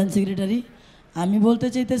লীগের জয়েন্ট সেক্রেটারি। আমি বলতে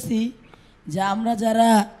চাইতেছি যে আমরা যারা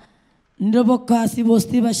নিরপেক্ষ আছি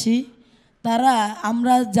বস্তিবাসী,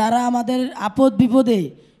 আমরা যারা আমাদের আপদ বিপদে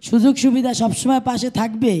সুযোগ সুবিধা সবসময় পাশে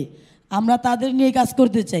থাকবে, আমরা তাদের নিয়ে কাজ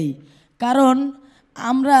করতে চাই। কারণ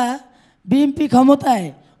আমরা বিএনপি ক্ষমতায়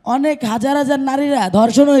অনেক হাজার হাজার নারীরা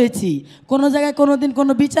ধর্ষণ হয়েছি, কোনো জায়গায় কোনো দিন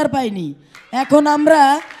কোনো বিচার পাইনি। এখন আমরা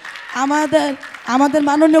আমাদের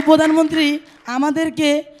মাননীয় প্রধানমন্ত্রী আমাদেরকে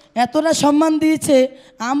এতটা সম্মান দিয়েছে,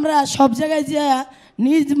 আমরা সব জায়গায় যা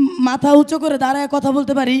নিজ মাথা উঁচু করে দাঁড়ায় কথা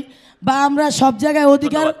বলতে পারি বা আমরা সব জায়গায়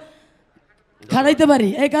অধিকার খাটাইতে পারি।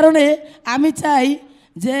 এই কারণে আমি চাই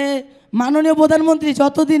যে মাননীয় প্রধানমন্ত্রী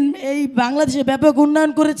যতদিন এই বাংলাদেশে ব্যাপক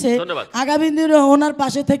উন্নয়ন করেছে, আগামী দিনে ওনার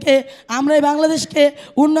পাশে থেকে আমরা এই বাংলাদেশকে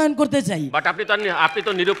উন্নয়ন করতে চাই। বাট আপনি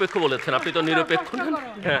তো নিরপেক্ষ বলেছেন, আপনি তো নিরপেক্ষ নন।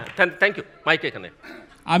 হ্যাঁ, থ্যাংক ইউ। মাইক এখানে।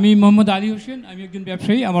 আমি মোহাম্মদ আলী হোসেন, আমি একজন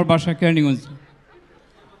ব্যবসায়ী, আমার বাসা কেরানীগঞ্জ।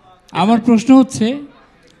 আমার প্রশ্ন হচ্ছে,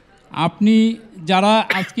 আপনি যারা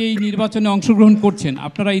আজকে এই নির্বাচনে অংশগ্রহণ করছেন,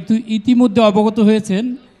 আপনারা ইতিমধ্যে অবগত হয়েছেন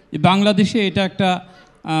যে বাংলাদেশে এটা একটা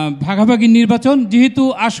ভাগাভাগি নির্বাচন, যেহেতু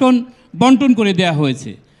আসন বন্টন করে দেয়া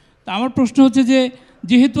হয়েছে। তা আমার প্রশ্ন হচ্ছে যে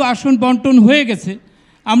যেহেতু আসন বন্টন হয়ে গেছে,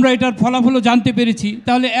 আমরা এটার ফলাফলও জানতে পেরেছি,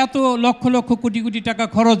 তাহলে এত লক্ষ লক্ষ কোটি কোটি টাকা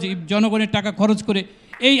খরচ, জনগণের টাকা খরচ করে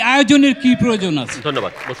এই আয়োজনের কি প্রয়োজন আছে?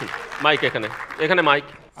 ধন্যবাদ। বসুন। মাইক এখানে মাইক।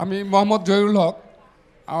 আমি মোহাম্মদ জহিরুল হক,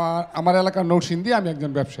 আমার এলাকার নরসিংদী, আমি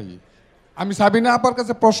একজন ব্যবসায়ী। আমি সাবিনা আপার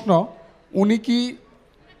কাছে প্রশ্ন, উনি কি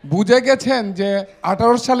বুঝে গেছেন যে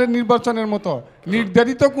 18 সালের নির্বাচনের মতো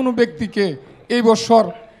নির্ধারিত কোনো ব্যক্তিকে এই বছর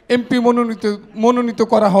এমপি মনোনীত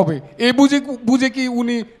করা হবে, এই বুঝে কি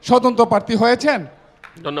উনি স্বতন্ত্র প্রার্থী হয়েছেন?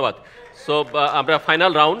 ধন্যবাদ। সো আমরা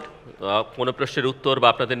ফাইনাল রাউন্ড, কোনো প্রশ্নের উত্তর বা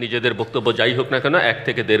আপনাদের নিজেদের বক্তব্য যাই হোক না কেন 1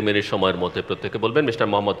 থেকে 1.5 মিনিট সময়ের মধ্যে প্রত্যেকে বলবেন।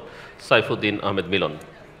 মিস্টার মোহাম্মদ সাইফুদ্দিন আহমেদ মিলন।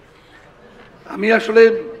 আমি আসলে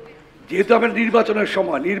যেহেতু আমার নির্বাচনের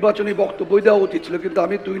সময় নির্বাচনী বক্তব্য দেওয়া উচিত ছিল, কিন্তু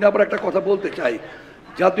আমি তুই না আবার একটা কথা বলতে চাই।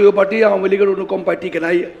 জাতীয় পার্টি আওয়ামী লীগের অনুকম্পায় টিকে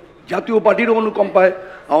নাই, জাতীয় পার্টির অনুকম্পায়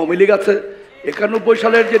আওয়ামী লীগ আছে। 91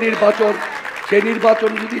 সালের যে নির্বাচন, সেই নির্বাচন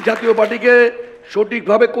যদি জাতীয় পার্টিকে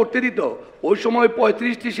সঠিকভাবে করতে দিত, ওই সময়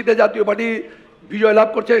 35টি সিটে জাতীয় পার্টি বিজয় লাভ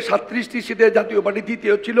করছে, 37টি সিটে জাতীয় পার্টি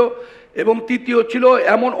দ্বিতীয় ছিল এবং তৃতীয় ছিল।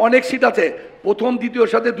 এমন অনেক সিট আছে প্রথম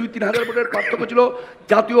দ্বিতীয়র সাথে 2-3 হাজার ভোটের পার্থক্য ছিল,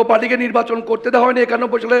 জাতীয় পার্টিকে নির্বাচন করতে দেওয়া হয়নি।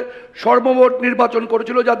 91 সালে সর্বমোট নির্বাচন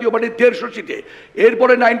করেছিল জাতীয় পার্টি 150 সিটে।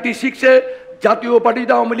 এরপরে 96-এ জাতীয় পার্টি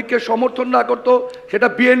আওয়ামী লীগকে সমর্থন না করতো, সেটা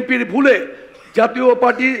বিএনপির ভুলে জাতীয়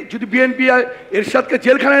পার্টি যদি বিএনপি এরশাদকে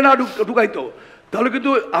জেলখানায় না ঢুকাইতো, তাহলে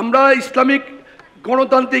কিন্তু আমরা ইসলামিক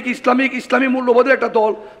গণতান্ত্রিক ইসলামী মূল্যবোধের একটা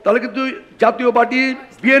দল, তাহলে কিন্তু জাতীয় পার্টি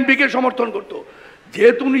বিএনপিকে সমর্থন করতো।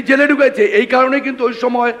 যেহেতু উনি জেলে ঢুকাইছে, এই কারণে কিন্তু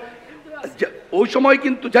ওই সময়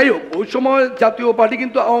কিন্তু যাই হোক, ওই সময় জাতীয় পার্টি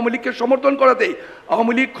কিন্তু আওয়ামী লীগকে সমর্থন করাতেই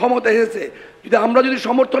আওয়ামী লীগ ক্ষমতা এসেছে। আমরা যদি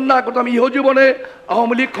সমর্থন না করতাম, ইহজীবনে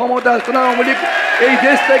আওয়ামী লীগ ক্ষমতা আসতো না, আওয়ামী লীগ এই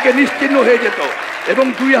দেশ থেকে নিশ্চিহ্ন হয়ে যেত। এবং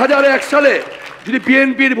 2001 সালে যদি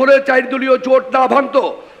বিএনপির ভোটে 4 দলীয় জোট না ভাঙতো,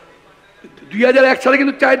 2001 সালে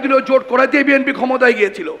কিন্তু 4 দলীয় জোট করাতেই বিএনপি ক্ষমতায়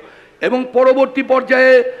গিয়েছিল। এবং পরবর্তী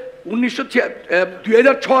পর্যায়ে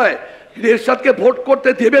 2006 যদি এরশাদকে ভোট করতে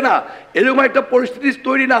দেবে না, এরকম একটা পরিস্থিতি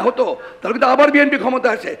তৈরি না হতো, তাহলে কিন্তু আবার বিএনপি ক্ষমতা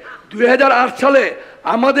আসে। 2008 সালে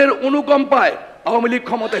আমাদের অনুকম্পায় আওয়ামী লীগ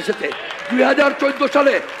ক্ষমতা এসেছে। 2014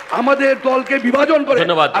 সালে আমাদের দলকে বিভাজন করে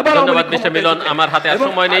ধন্যবাদ মিস্টার মিলন। আমার হাতে আর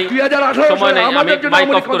সময় নেই, সময় নেই, আমি মাইক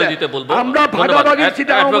অফ করে দিতে বলবো। আমরা ভাগাভাগির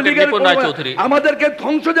সিটে আওয়ামী লীগের আমাদেরকে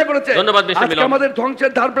ধ্বংস যে করেছে। ধন্যবাদ মিস্টার মিলন। আমাদের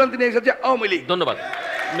ধ্বংসের ধারপ্রান্তে নিয়ে এসেছে আওয়ামী লীগ। ধন্যবাদ।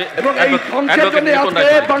 এবং এই ধ্বংসের জন্য আজকে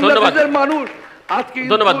বাংলাদেশের মানুষ আজকে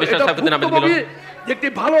ধন্যবাদ মিস্টার সাইফুদ্দিন আহমেদ মিলন। একটি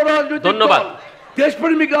ভালো রাজনৈতিক ধন্যবাদ। দল,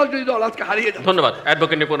 দেশপ্রেমিক রাজনৈতিক দল আজকে হারিয়ে যাচ্ছে। ধন্যবাদ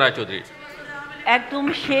অ্যাডভোকেট নিপুণ রায় চৌধুরী। একদম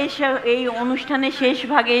শেষ এই অনুষ্ঠানের শেষ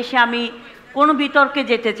ভাগে এসে আমি কোনো বিতর্কে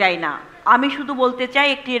যেতে চাই না। আমি শুধু বলতে চাই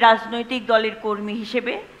একটি রাজনৈতিক দলের কর্মী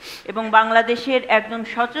হিসেবে এবং বাংলাদেশের একজন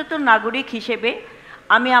সচেতন নাগরিক হিসেবে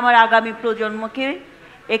আমি আমার আগামী প্রজন্মকে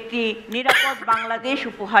একটি নিরাপদ বাংলাদেশ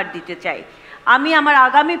উপহার দিতে চাই। আমি আমার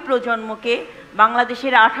আগামী প্রজন্মকে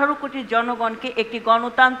বাংলাদেশের 18 কোটি জনগণকে একটি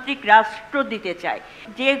গণতান্ত্রিক রাষ্ট্র দিতে চাই,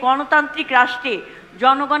 যে গণতান্ত্রিক রাষ্ট্রে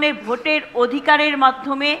জনগণের ভোটের অধিকারের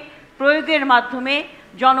মাধ্যমে প্রয়োগের মাধ্যমে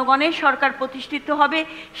জনগণের সরকার প্রতিষ্ঠিত হবে।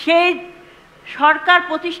 সেই সরকার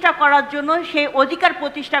প্রতিষ্ঠা করার জন্য, সেই অধিকার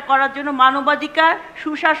প্রতিষ্ঠা করার জন্য, মানবাধিকার,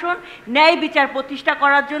 সুশাসন, ন্যায় বিচার প্রতিষ্ঠা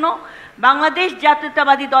করার জন্য বাংলাদেশ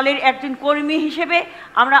জাতীয়তাবাদী দলের একজন কর্মী হিসেবে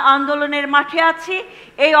আমরা আন্দোলনের মাঠে আছি।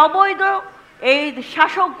 এই অবৈধ এই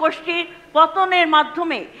শাসক গোষ্ঠীর পতনের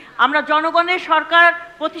মাধ্যমে আমরা জনগণের সরকার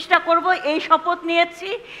প্রতিষ্ঠা করব এই শপথ নিয়েছি।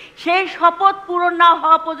 সেই শপথ পূরণ না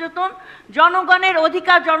হওয়া পর্যন্ত, জনগণের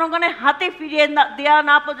অধিকার জনগণের হাতে ফিরিয়ে দেওয়া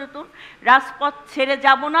না পর্যন্ত রাজপথ ছেড়ে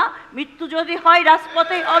যাব না। মৃত্যু যদি হয়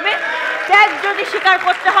রাজপথেই হবে, ত্যাগ যদি স্বীকার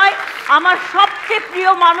করতে হয়, আমার সবচেয়ে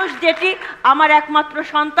প্রিয় মানুষ যেটি আমার একমাত্র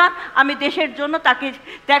সন্তান, আমি দেশের জন্য তাকে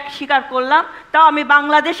ত্যাগ স্বীকার করলাম। তাও আমি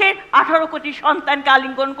বাংলাদেশের 18 কোটি সন্তানকে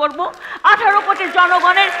আলিঙ্গন করব, 18 কোটি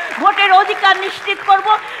জনগণের ভোটের অধিকার নিশ্চিত করব।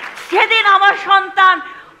 সেদিন আমার সন্তান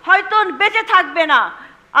হয়তো বেঁচে থাকবে না,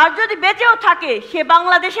 আর যদি বেঁচেও থাকে সে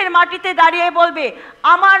বাংলাদেশের মাটিতে দাঁড়িয়ে বলবে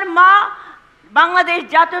আমার মা বাংলাদেশ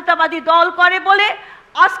জাতীয়তাবাদী দল করে বলে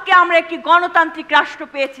আজকে আমরা একটি গণতান্ত্রিক রাষ্ট্র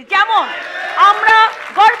পেয়েছি। যেমন আমরা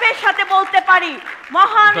গর্বের সাথে বলতে পারি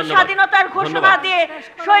মহান স্বাধীনতার ঘোষণা দিয়ে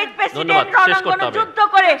শহীদ প্রেসিডেন্ট রণাঙ্গনে যুদ্ধ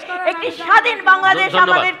করে একটি স্বাধীন বাংলাদেশ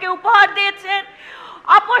আমাদেরকে উপহার দিয়েছেন।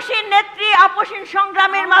 আপসীন নেত্রী আপসীন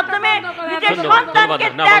সংগ্রামের মাধ্যমে নিজের সন্তানকে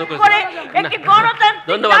ত্যাগ করে একটি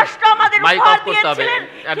গণতান্ত্রিক রাষ্ট্র আমাদের উপহার দিয়েছিলেন।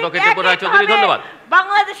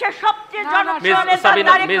 বাংলাদেশের সবচেয়ে জনপ্রিয় নেতা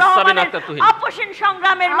তারেক রহমানের আপসীন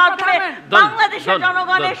সংগ্রামের মাধ্যমে বাংলাদেশের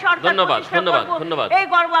জনগণের সরকার প্রতিষ্ঠা করব, এই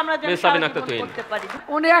গর্ব আমরা করতে পারি।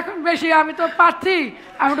 উনি এখন বেশি, আমি তো প্রার্থী,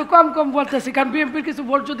 আমি একটু কম কম বলতেছি, কারণ বিএনপির কিছু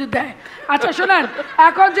ভোট যদি দেয়। আচ্ছা শোনেন,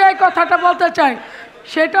 এখন যে এই কথাটা বলতে চাই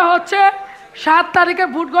সেটা হচ্ছে 7 তারিখে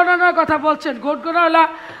ভোট গণনার কথা বলছেন। ভোট গণনা হলো,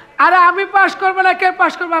 আরে আমি পাশ করবো না কে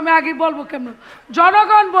পাশ করবো আমি আগে বলবো কেমন?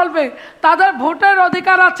 জনগণ বলবে, তাদের ভোটের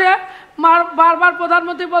অধিকার আছে। বারবার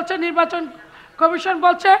প্রধানমন্ত্রী বলছে, নির্বাচন কমিশন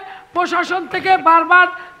বলছে, প্রশাসন থেকে বারবার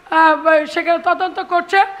সেখানে তদন্ত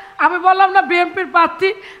করছে। আমি বললাম না বিএনপির প্রার্থী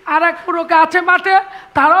আর এক পুরোকে আছে মাঠে,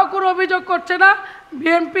 তারাও কোনো অভিযোগ করছে না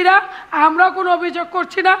বিএনপিরা, আমরাও কোনো অভিযোগ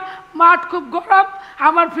করছি না। মাঠ খুব গরম,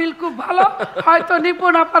 আমার ফিল খুব ভালো, হয়তো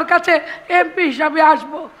নিপুণ আপনার কাছে এমপি হিসাবে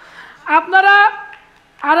আসবো। আপনারা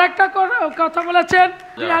আর একটা কথা বলেছেন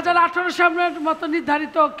 2018 সালের মতো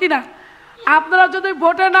নির্ধারিত কিনা। আপনারা যদি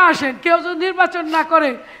ভোটে না আসেন, কেউ যদি নির্বাচন না করে,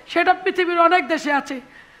 সেটা পৃথিবীর অনেক দেশে আছে,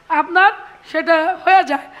 আপনার সেটা হয়ে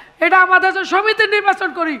যায়। এটা আমাদের যে সমিতির নির্বাচন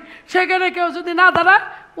করি, সেখানে কেউ যদি না দাঁড়ায়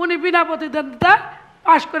উনি বিনা প্রতিদ্বন্দ্বিতা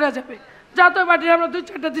পাশ করে যাবে। জাতীয় পার্টি আমরা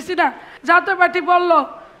 2-4টা দিছি না, জাতীয় পার্টি বলল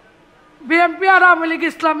বিএনপি আর আওয়ামী লীগ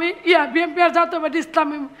ইসলামী, বিএনপি আর জাতীয় পার্টি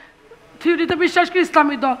ইসলামী থিওরিতে বিশ্বাস করি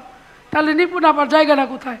ইসলামী দল, তাহলে নিপুণ আবার জায়গাটা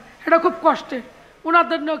কোথায়? এটা খুব কষ্টের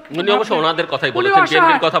ওনাদের। উনি অবশ্য ওনাদের কথাই বলেছেন,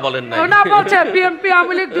 বিএনপির কথা বলেন না। না বলছে বিএনপি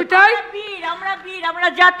আওয়ামী লীগ দুটাই বীর, আমরা বীর, আমরা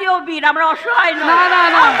জাতীয় বীর, আমরা অসহায় নই। না না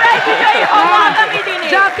না, আমরা বিজয়ী হব আগামী দিনে।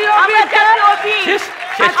 জাতীয় বীর, জাতীয় বীর,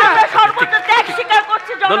 আমরা সর্বোচ্চ ত্যাগ স্বীকার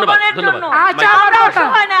করছি জনগণের জন্য। আচ্ছা আমরা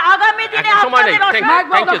অসহায় নই, আগামী দিনে আপনাদের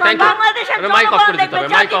অসহায় বাংলাদেশের জনগণ দেখবে,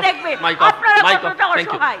 জাতি দেখবে আপনারা কতটা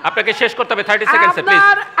অসহায়। আপনাকে শেষ করতে হবে, 30 সেকেন্ডসে প্লিজ,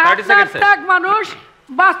 30 সেকেন্ডসে। এক মানুষ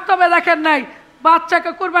বাস্তবে দেখেন নাই,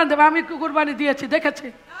 বাচ্চাকে কুরবানি দেবে, আমি কুরবানি দিয়েছি, দেখেছে।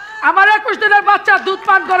 আমার 21 দিনের বাচ্চা দুধ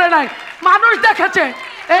পান করে নাই, মানুষ দেখেছে,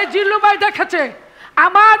 এই জিল্লু ভাই দেখেছে।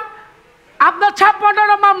 আপনার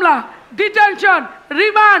 56টা মামলা, ডিটেনশন,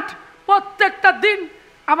 রিমান্ড, প্রত্যেকটা দিন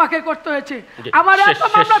আমাকে করতে হয়েছে। আমার এত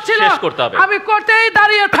মামলা ছিল, আমি কোর্টেই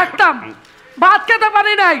দাঁড়িয়ে থাকতাম, ভাত খেতে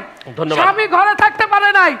পারি নাই, স্বামী ঘরে থাকতে পারে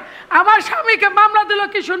নাই। আমার স্বামীকে মামলা দিল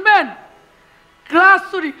কি শুনবেন?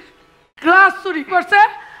 গ্লাস চুরি করছে,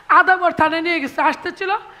 আদাবর থানায় নিয়ে গেছে,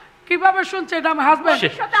 আসতেছিল, কিভাবে শুনছে এটা আমার হাজবেন্ড।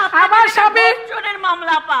 আমার স্বামী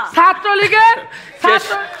ছাত্রলীগের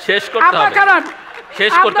শেষ করতে হবে,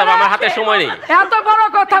 শেষ করতে হবে, আমার হাতে সময় নেই। এত বড়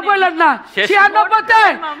কথা বললেন না। 96-তে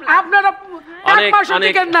আপনারা এক মাসও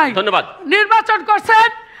টিকেন নাই, ধন্যবাদ। নির্বাচন করছেন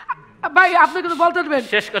ভাই, আপনি কিন্তু বলতে দেবেন।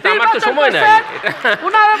 শেষ কথা, আমার তো সময় নাই।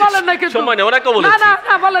 উনারা বলেন না, কিন্তু সময় নেই, ওনাকে বলেছি। না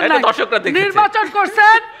না বলেন না, দর্শকরা দেখেছে। নির্বাচন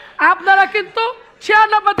করছেন আপনারা, কিন্তু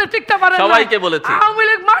 96-তে টিকতে পারেন না। সবাইকে বলেছি আওয়ামী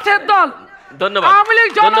লীগ মাঠের দল, ধন্যবাদ, আওয়ামী লীগ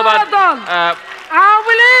জনগণের দল,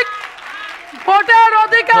 আওয়ামী লীগ ভোটে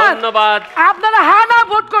অধিকার। ধন্যবাদ। আপনারা হ্যাঁ না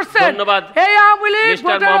ভোট করছেন। ধন্যবাদ। এই আওয়ামী লীগ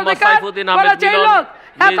মিস্টার ভোটের মোহাম্মদ অধিকার সাইফুদ্দিন আহমেদ করেছে এই মিলন, লোক।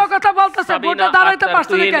 এত কথা বলতেছে, সাবিনা, ভোটে দাঁড়াইতে আক্তার,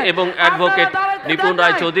 পারছে না তুহিন কেন? এবং অ্যাডভোকেট নিপুণ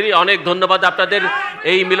রায় চৌধুরী, অনেক ধন্যবাদ আপনাদের।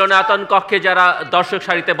 এই মিলনায়তন কক্ষে যারা দর্শক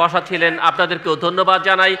সারিতে বসা ছিলেন আপনাদেরকেও ধন্যবাদ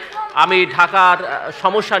জানাই। আমি ঢাকার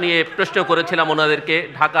সমস্যা নিয়ে প্রশ্ন করেছিলাম ওনাদেরকে,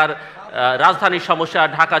 ঢাকার রাজধানীর সমস্যা,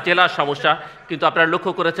 ঢাকা জেলার সমস্যা, কিন্তু আপনারা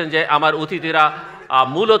লক্ষ্য করেছেন যে আমার অতিথিরা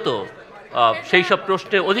মূলত সেই সব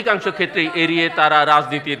প্রশ্নে অধিকাংশ ক্ষেত্রেই এড়িয়ে তারা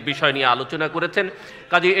রাজনীতির বিষয় নিয়ে আলোচনা করেছেন।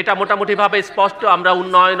 কাজে এটা মোটামুটিভাবে স্পষ্ট, আমরা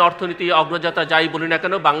উন্নয়ন, অর্থনীতি, অগ্রযাত্রা যাই বলি না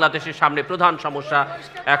কেন, বাংলাদেশের সামনে প্রধান সমস্যা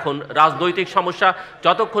এখন রাজনৈতিক সমস্যা।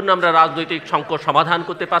 যতক্ষণ আমরা রাজনৈতিক সংকট সমাধান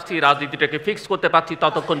করতে পারছি, রাজনীতিটাকে ফিক্স করতে পারছি,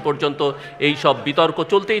 ততক্ষণ পর্যন্ত এই সব বিতর্ক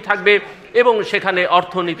চলতেই থাকবে এবং সেখানে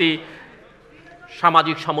অর্থনীতি,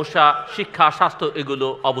 সামাজিক সমস্যা, শিক্ষা, স্বাস্থ্য এগুলো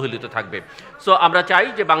অবহেলিত থাকবে। সো আমরা চাই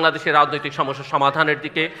যে বাংলাদেশের রাজনৈতিক সমস্যা সমাধানের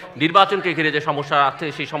দিকে, নির্বাচনকে ঘিরে যে সমস্যা আছে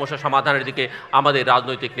সেই সমস্যা সমাধানের দিকে আমাদের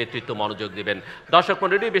রাজনৈতিক নেতৃত্ব মনোযোগ দেবেন। দর্শক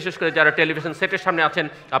মণ্ডলী, বিশেষ করে যারা টেলিভিশন সেটের সামনে আছেন,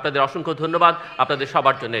 আপনাদের অসংখ্য ধন্যবাদ। আপনাদের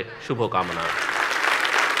সবার জন্য শুভকামনা।